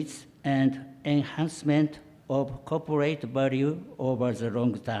companies and enhancement of corporate value over the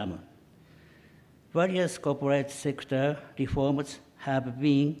long term. various corporate sector reforms have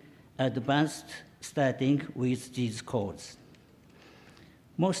been advanced starting with these codes.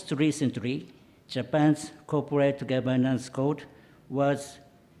 Most recently, Japan's corporate governance code was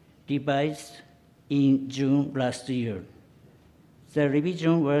revised in June last year. The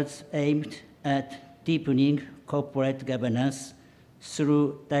revision was aimed at deepening corporate governance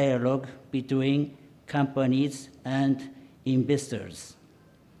through dialogue between companies and investors.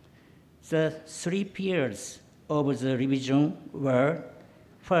 The three pillars of the revision were,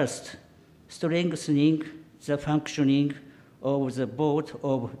 first, strengthening the functioning of the board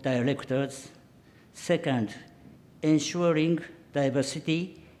of directors; second, ensuring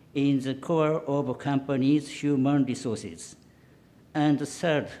diversity in the core of companies' human resources; and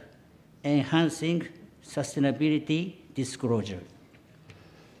third, enhancing sustainability disclosure.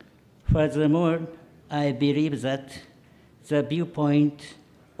 Furthermore, I believe that the viewpoint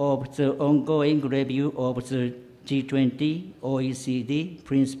of the ongoing review of the G20 OECD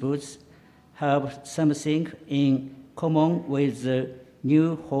principles have something in common with the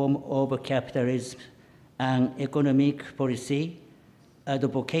new form of capitalism and economic policy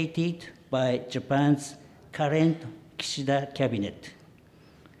advocated by Japan's current Kishida cabinet.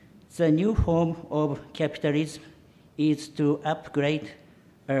 The new form of capitalism is to upgrade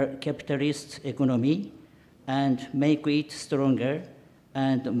a capitalist economy and make it stronger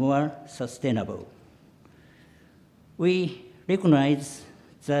and more sustainable. We recognize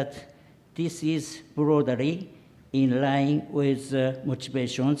that this is broadly in line with the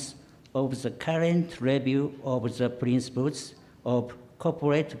motivations of the current review of the principles of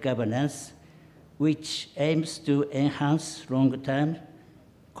corporate governance, which aims to enhance long-term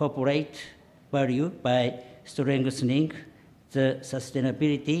corporate value by strengthening the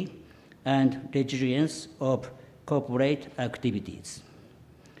sustainability and resilience of corporate activities.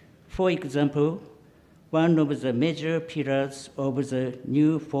 For example, one of the major pillars of the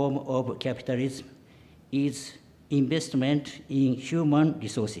new form of capitalism is investment in human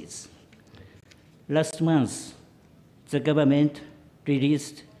resources. Last month, the government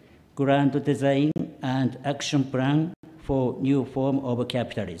released Grand Design and Action Plan for new form of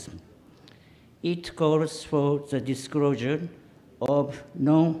capitalism. It calls for the disclosure of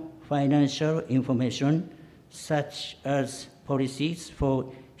non-financial information such as policies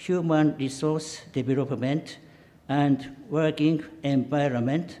for human resource development and working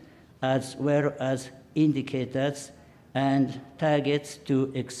environment, as well as indicators and targets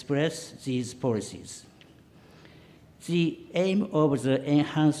to express these policies. The aim of the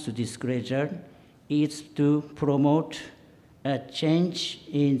enhanced disclosure is to promote a change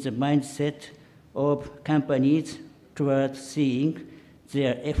in the mindset of companies toward seeing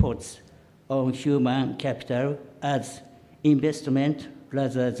their efforts on human capital as investment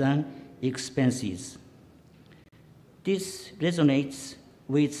rather than expenses. This resonates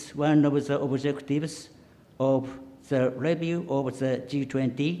with one of the objectives of the review of the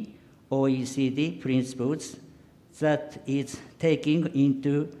G20 OECD principles, that is taking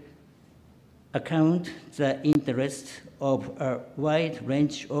into account the interests of a wide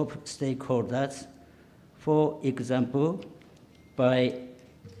range of stakeholders, for example, by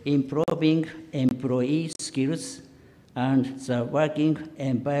improving employee skills and the working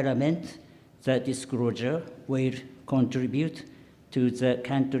environment. The disclosure will contribute to the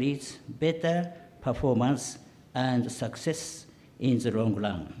country's better performance and success in the long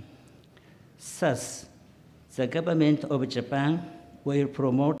run. Thus, the government of Japan will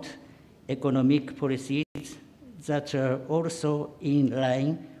promote economic policies that are also in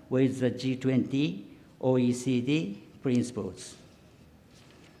line with the G20 OECD principles.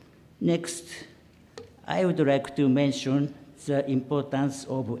 Next, I would like to mention the importance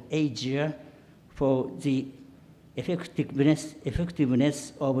of Asia for the effectiveness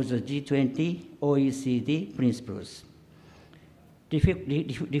of the G20 OECD principles.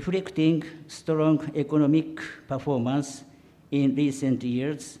 Reflecting strong economic performance in recent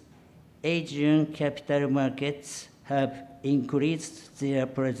years, Asian capital markets have increased their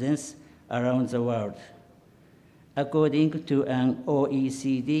presence around the world. According to an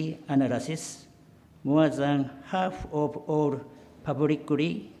OECD analysis, more than half of all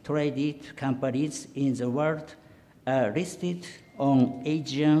publicly traded companies in the world are listed on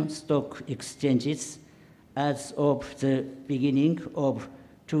Asian stock exchanges as of the beginning of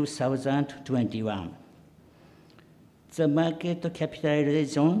 2021. The market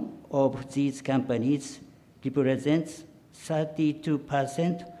capitalization of these companies represents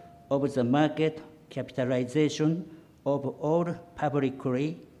 32% of the market capitalization of all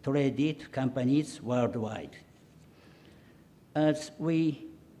publicly traded companies worldwide. As we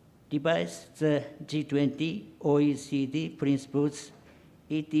revise the G20 OECD principles,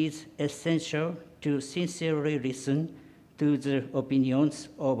 it is essential to sincerely listen to the opinions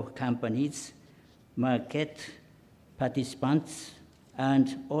of companies, market participants,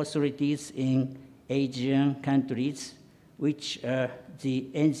 and authorities in Asian countries, which are the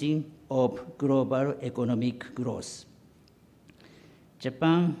engine of global economic growth.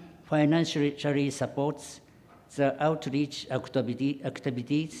 Japan financially supports the outreach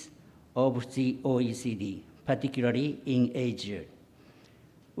activities of the OECD, particularly in Asia,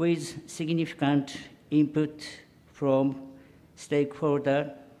 with significant input from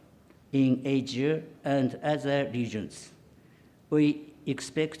stakeholders in Asia and other regions. We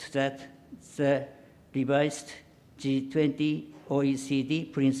expect that the revised G20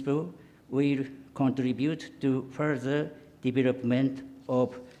 OECD principle will contribute to further development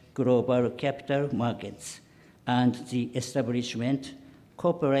of global capital markets and the establishment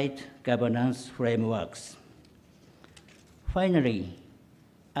corporate governance frameworks. Finally,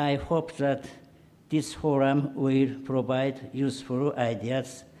 I hope that this forum will provide useful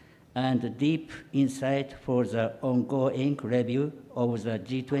ideas and deep insight for the ongoing review of the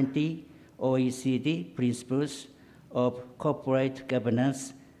G20 OECD principles of corporate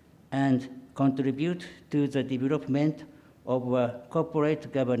governance and contribute to the development of a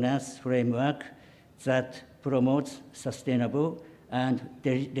corporate governance framework that promotes sustainable and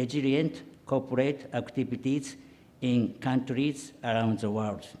resilient corporate activities in countries around the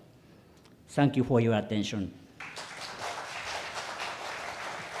world. Thank you for your attention.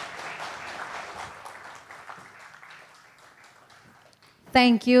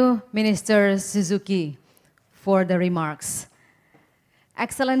 Thank you, Minister Suzuki, for the remarks.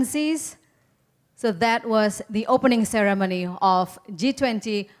 Excellencies, so that was the opening ceremony of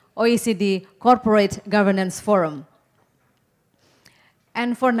G20 OECD Corporate Governance Forum.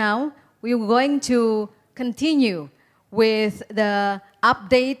 And for now, we are going to continue with the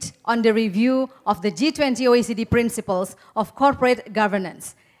update on the review of the G20 OECD principles of corporate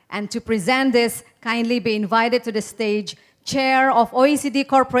governance. And to present this, kindly be invited to the stage Chair of OECD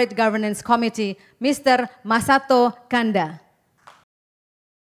Corporate Governance Committee, Mr. Masato Kanda.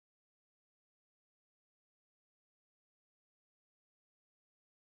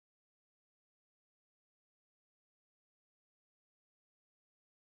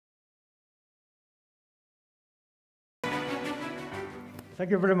 Thank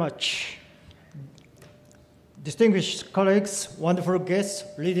you very much. Distinguished colleagues, wonderful guests,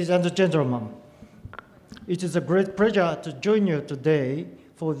 ladies and gentlemen. It is a great pleasure to join you today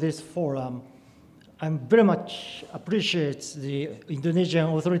for this forum. I very much appreciate the Indonesian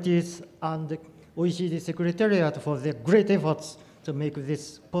authorities and the OECD Secretariat for their great efforts to make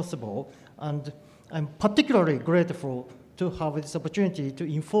this possible. And I'm particularly grateful to have this opportunity to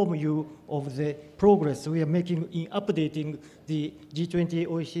inform you of the progress we are making in updating the G20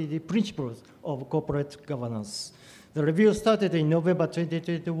 OECD principles of corporate governance. The review started in November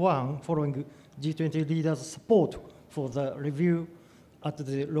 2021 following G20 leaders' support for the review at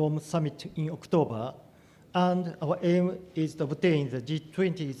the Rome summit in October, and our aim is to obtain the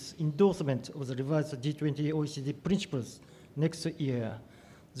G20's endorsement of the revised G20 OECD principles next year.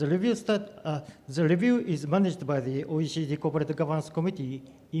 The review is managed by the OECD Corporate Governance Committee,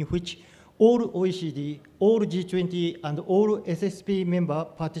 in which all OECD, all G20, and all SSP member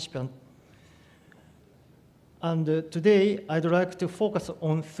participants. And today, I'd like to focus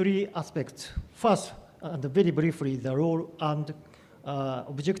on three aspects. First, and very briefly, the role and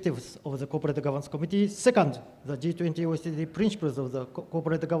objectives of the Corporate Governance Committee. Second, the G20 OECD principles of the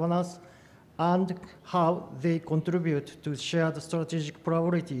corporate governance and how they contribute to shared strategic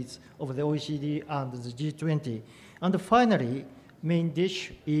priorities of the OECD and the G20. And finally, main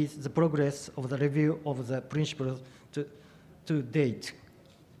dish is the progress of the review of the principles to date.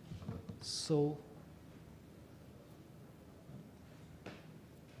 So,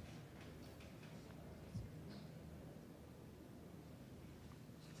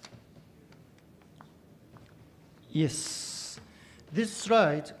 yes, this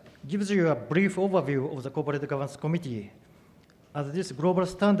slide gives you a brief overview of the Corporate Governance Committee. As this global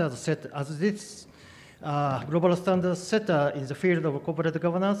standard setter in the field of corporate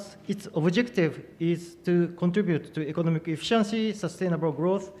governance, its objective is to contribute to economic efficiency, sustainable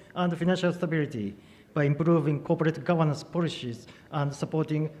growth, and financial stability by improving corporate governance policies and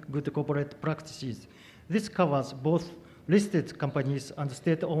supporting good corporate practices. This covers both listed companies and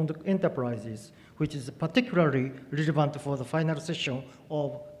state-owned enterprises, which is particularly relevant for the final session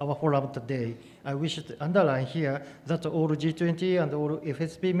of our forum today. I wish to underline here that all G20 and all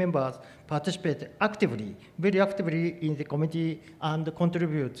FSP members participate actively, very actively in the committee and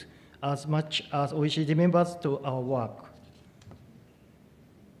contribute as much as OECD members to our work.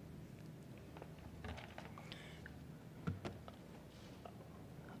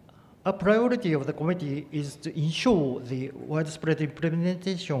 A priority of the committee is to ensure the widespread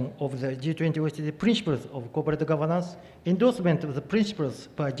implementation of the G20 OECD principles of corporate governance. Endorsement of the principles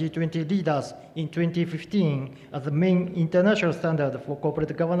by G20 leaders in 2015 as the main international standard for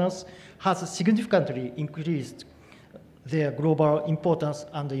corporate governance has significantly increased their global importance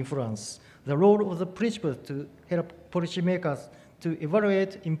and influence. The role of the principles to help policymakers to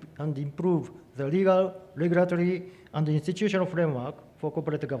evaluate and improve the legal, regulatory, and institutional framework for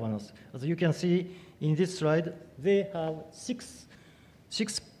corporate governance. As you can see in this slide, they have six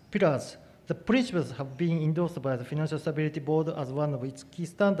pillars. The principles have been endorsed by the Financial Stability Board as one of its key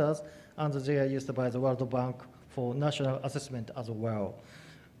standards, and they are used by the World Bank for national assessment as well.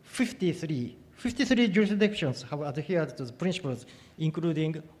 53 jurisdictions have adhered to the principles,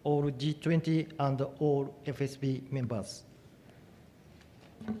 including all G20 and all FSB members.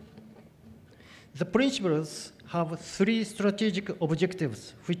 The principles have 3 strategic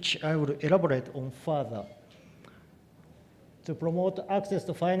objectives, which I will elaborate on further. To promote access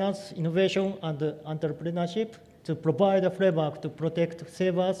to finance, innovation, and entrepreneurship, to provide a framework to protect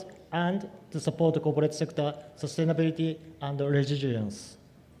savers, and to support the corporate sector sustainability and resilience.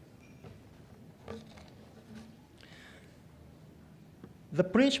 The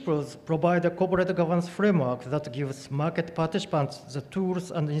principles provide a corporate governance framework that gives market participants the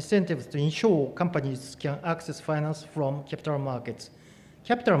tools and incentives to ensure companies can access finance from capital markets.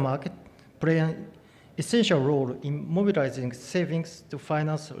 Capital markets play an essential role in mobilizing savings to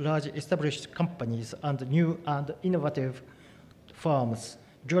finance large established companies and new and innovative firms.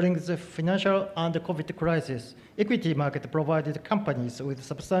 During the financial and COVID crisis, equity market provided companies with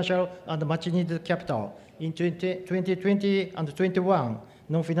substantial and much-needed capital. In 2020 and 2021,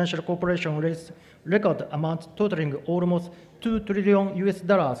 non-financial corporations raised record amount totaling almost $2 trillion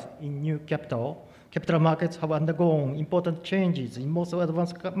in new capital. Capital markets have undergone important changes in most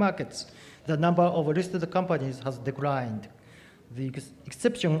advanced markets. The number of listed companies has declined. The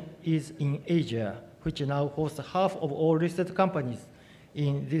exception is in Asia, which now hosts half of all listed companies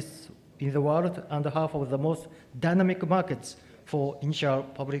in the world and half of the most dynamic markets for initial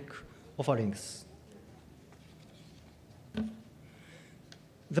public offerings.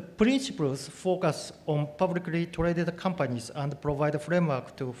 The principles focus on publicly traded companies and provide a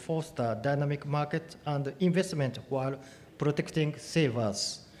framework to foster dynamic market and investment while protecting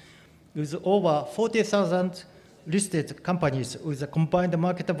savers. With over 40,000 listed companies with a combined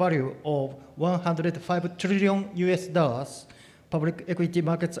market value of $105 trillion, public equity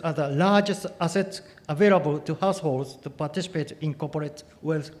markets are the largest assets available to households to participate in corporate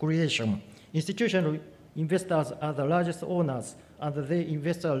wealth creation. Institutional investors are the largest owners, and they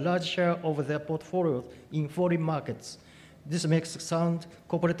invest a large share of their portfolios in foreign markets. This makes sound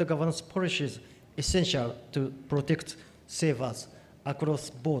corporate governance policies essential to protect savers across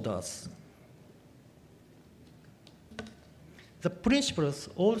borders. The principles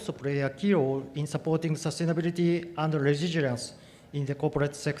also play a key role in supporting sustainability and resilience in the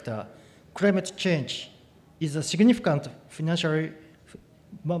corporate sector. Climate change is a significant financial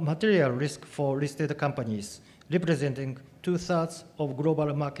material risk for listed companies, representing 2/3 of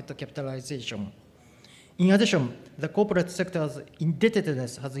global market capitalization. In addition, the corporate sector's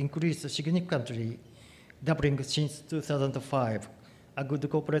indebtedness has increased significantly, doubling since 2005. A good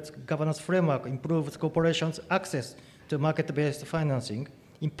corporate governance framework improves corporations' access to market-based financing,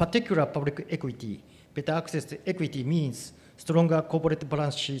 in particular public equity. Better access to equity means stronger corporate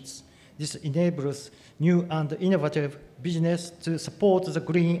balance sheets. This enables new and innovative business to support the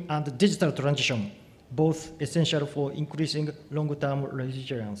green and digital transition, both essential for increasing long-term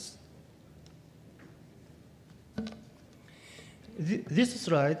resilience. This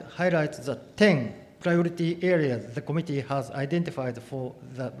slide highlights the 10 priority areas the committee has identified for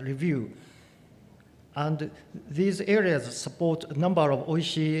the review. And these areas support a number of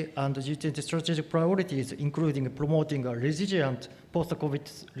OECD and G20 strategic priorities, including promoting a resilient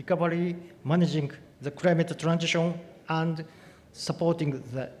post-COVID recovery, managing the climate transition, and supporting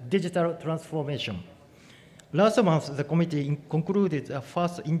the digital transformation. Last month, the committee concluded a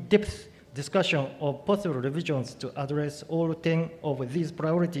first in-depth discussion of possible revisions to address all 10 of these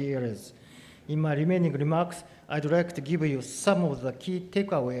priority areas. In my remaining remarks, I'd like to give you some of the key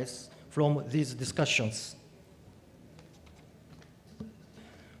takeaways from these discussions.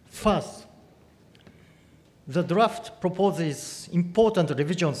 First, the draft proposes important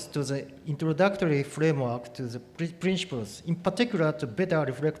revisions to the introductory framework to the principles, in particular to better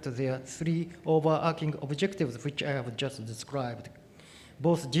reflect their 3 overarching objectives, which I have just described.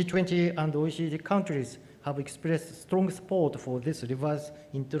 Both G20 and OECD countries have expressed strong support for this revised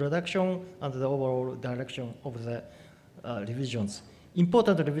introduction and the overall direction of the revisions.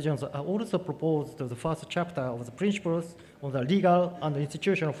 Important revisions are also proposed to the first chapter of the principles on the legal and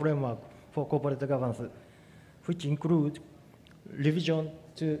institutional framework for corporate governance, which include revision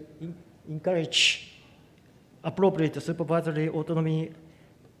to encourage appropriate supervisory autonomy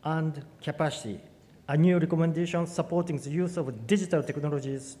and capacity, a new recommendation supporting the use of digital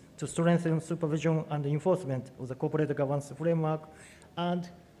technologies to strengthen supervision and enforcement of the corporate governance framework, and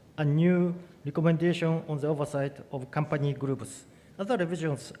a new recommendation on the oversight of company groups. Other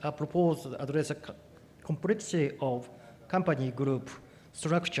revisions are proposed to address the complexity of company group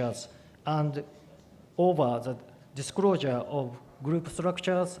structures and over the disclosure of group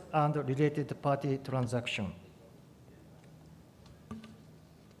structures and related party transactions.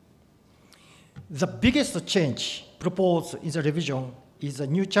 The biggest change proposed in the revision is a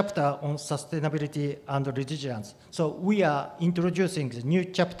new chapter on sustainability and resilience. So we are introducing the new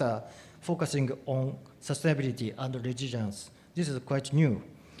chapter focusing on sustainability and resilience. This is quite new.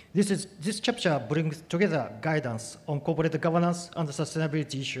 This chapter brings together guidance on corporate governance and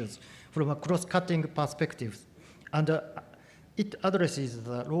sustainability issues from a cross-cutting perspective, and it addresses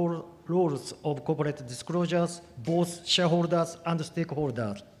the roles of corporate disclosures, both shareholders and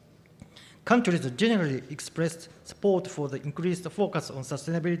stakeholders. Countries generally expressed support for the increased focus on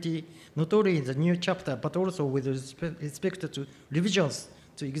sustainability, not only in the new chapter, but also with respect to revisions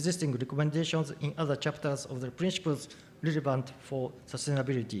to existing recommendations in other chapters of the principles relevant for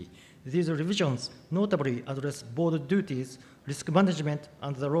sustainability. These revisions notably address board duties, risk management,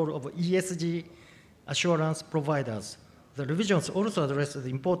 and the role of ESG assurance providers. The revisions also address the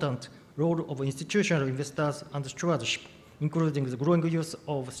important role of institutional investors and stewardship, including the growing use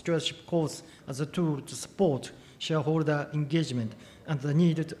of stewardship codes as a tool to support shareholder engagement and the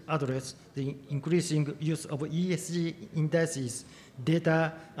need to address the increasing use of ESG indices,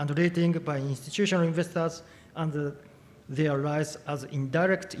 data, and rating by institutional investors and their rise as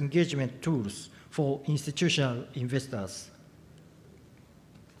indirect engagement tools for institutional investors.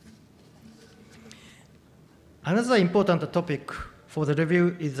 Another important topic for the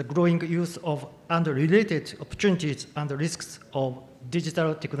review is the growing use of and related opportunities and risks of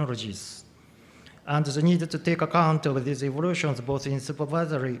digital technologies, and the need to take account of these evolutions both in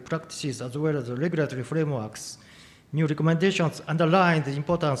supervisory practices as well as regulatory frameworks. New recommendations underline the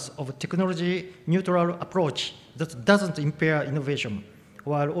importance of a technology-neutral approach that doesn't impair innovation,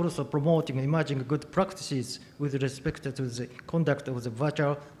 while also promoting emerging good practices with respect to the conduct of the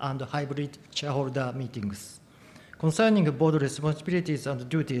virtual and hybrid shareholder meetings. Concerning board responsibilities and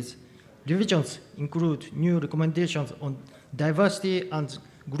duties, revisions include new recommendations on diversity and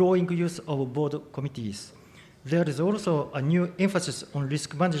growing use of board committees. There is also a new emphasis on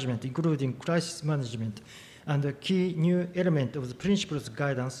risk management, including crisis management, and a key new element of the principles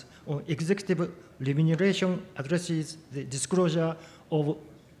guidance on executive remuneration addresses the disclosure of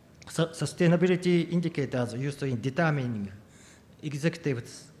sustainability indicators used in determining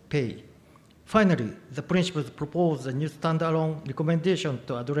executives' pay. Finally, the principles propose a new standalone recommendation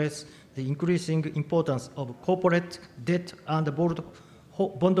to address the increasing importance of corporate debt and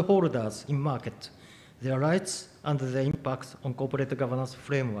bondholders in market, their rights, and their impacts on corporate governance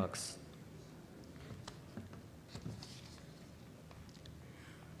frameworks.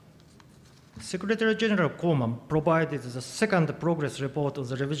 Secretary General Coleman provided the second progress report of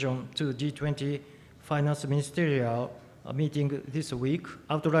the revision to G20 Finance Ministerial meeting this week,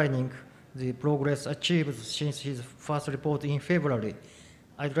 outlining the progress achieved since his first report in February.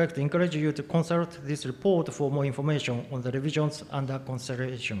 I'd like to encourage you to consult this report for more information on the revisions under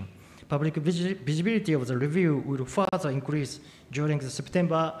consideration. Public visibility of the review will further increase during the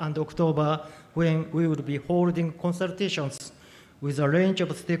September and October, when we will be holding consultations with a range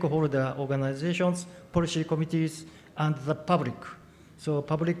of stakeholder organizations, policy committees, and the public. So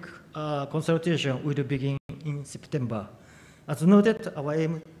public consultation will begin in September. As noted, our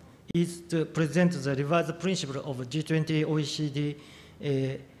aim is to present the revised principle of G20 OECD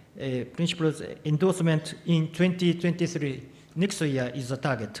principles endorsement in 2023. Next year is the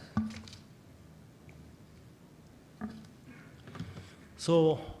target.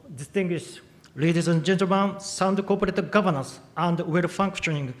 So, distinguished ladies and gentlemen, sound corporate governance and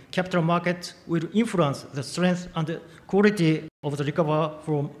well-functioning capital market will influence the strength and quality of the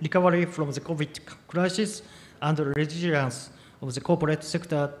recovery from the COVID crisis and the resilience of the corporate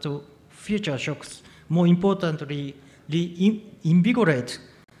sector to future shocks. More importantly, invigorate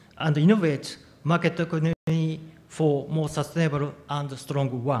and innovate market economy for more sustainable and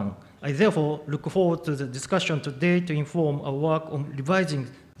strong one. I therefore look forward to the discussion today to inform our work on revising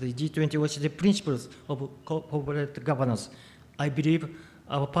the G20 OECD principles of corporate governance. I believe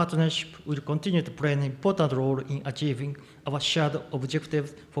our partnership will continue to play an important role in achieving our shared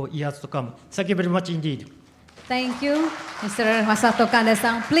objectives for years to come. Thank you very much indeed. Thank you, Mr. Masato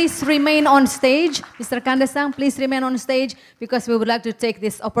Kanda-san. Please remain on stage. Mr. Kanda-san, please remain on stage because we would like to take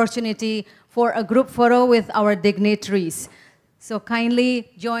this opportunity for a group photo with our dignitaries. So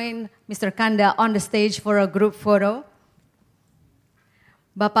kindly join Mr. Kanda on the stage for a group photo.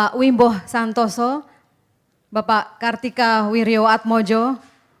 Bapak Wimbo Santoso, Bapak Kartika Wiryo Atmojo,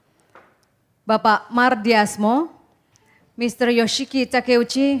 Bapak Mardiasmo, Mr. Yoshiki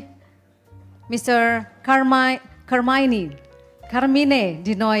Takeuchi, Mr. Carmine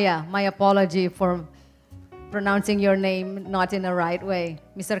Dinoya, my apology for pronouncing your name not in the right way.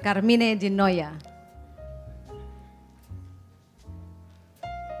 Mr. Carmine Dinoya.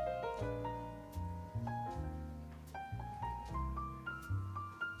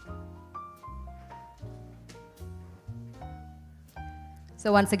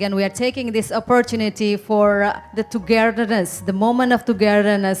 So once again, we are taking this opportunity for the togetherness, the moment of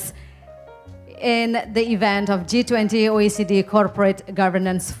togetherness in the event of G20 OECD Corporate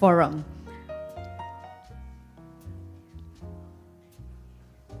Governance Forum.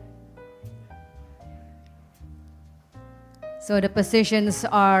 So the positions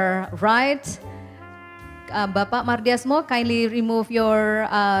are right. Bapak Mardiasmo, kindly remove your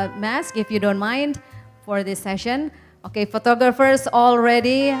mask if you don't mind for this session. Okay, photographers all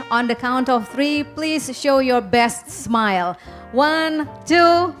ready. On the count of 3, please show your best smile. 1,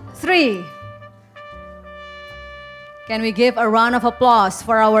 2, 3. Can we give a round of applause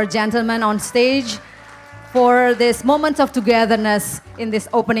for our gentlemen on stage for this moment of togetherness in this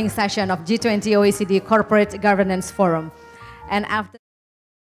opening session of G20 OECD Corporate Governance Forum. And after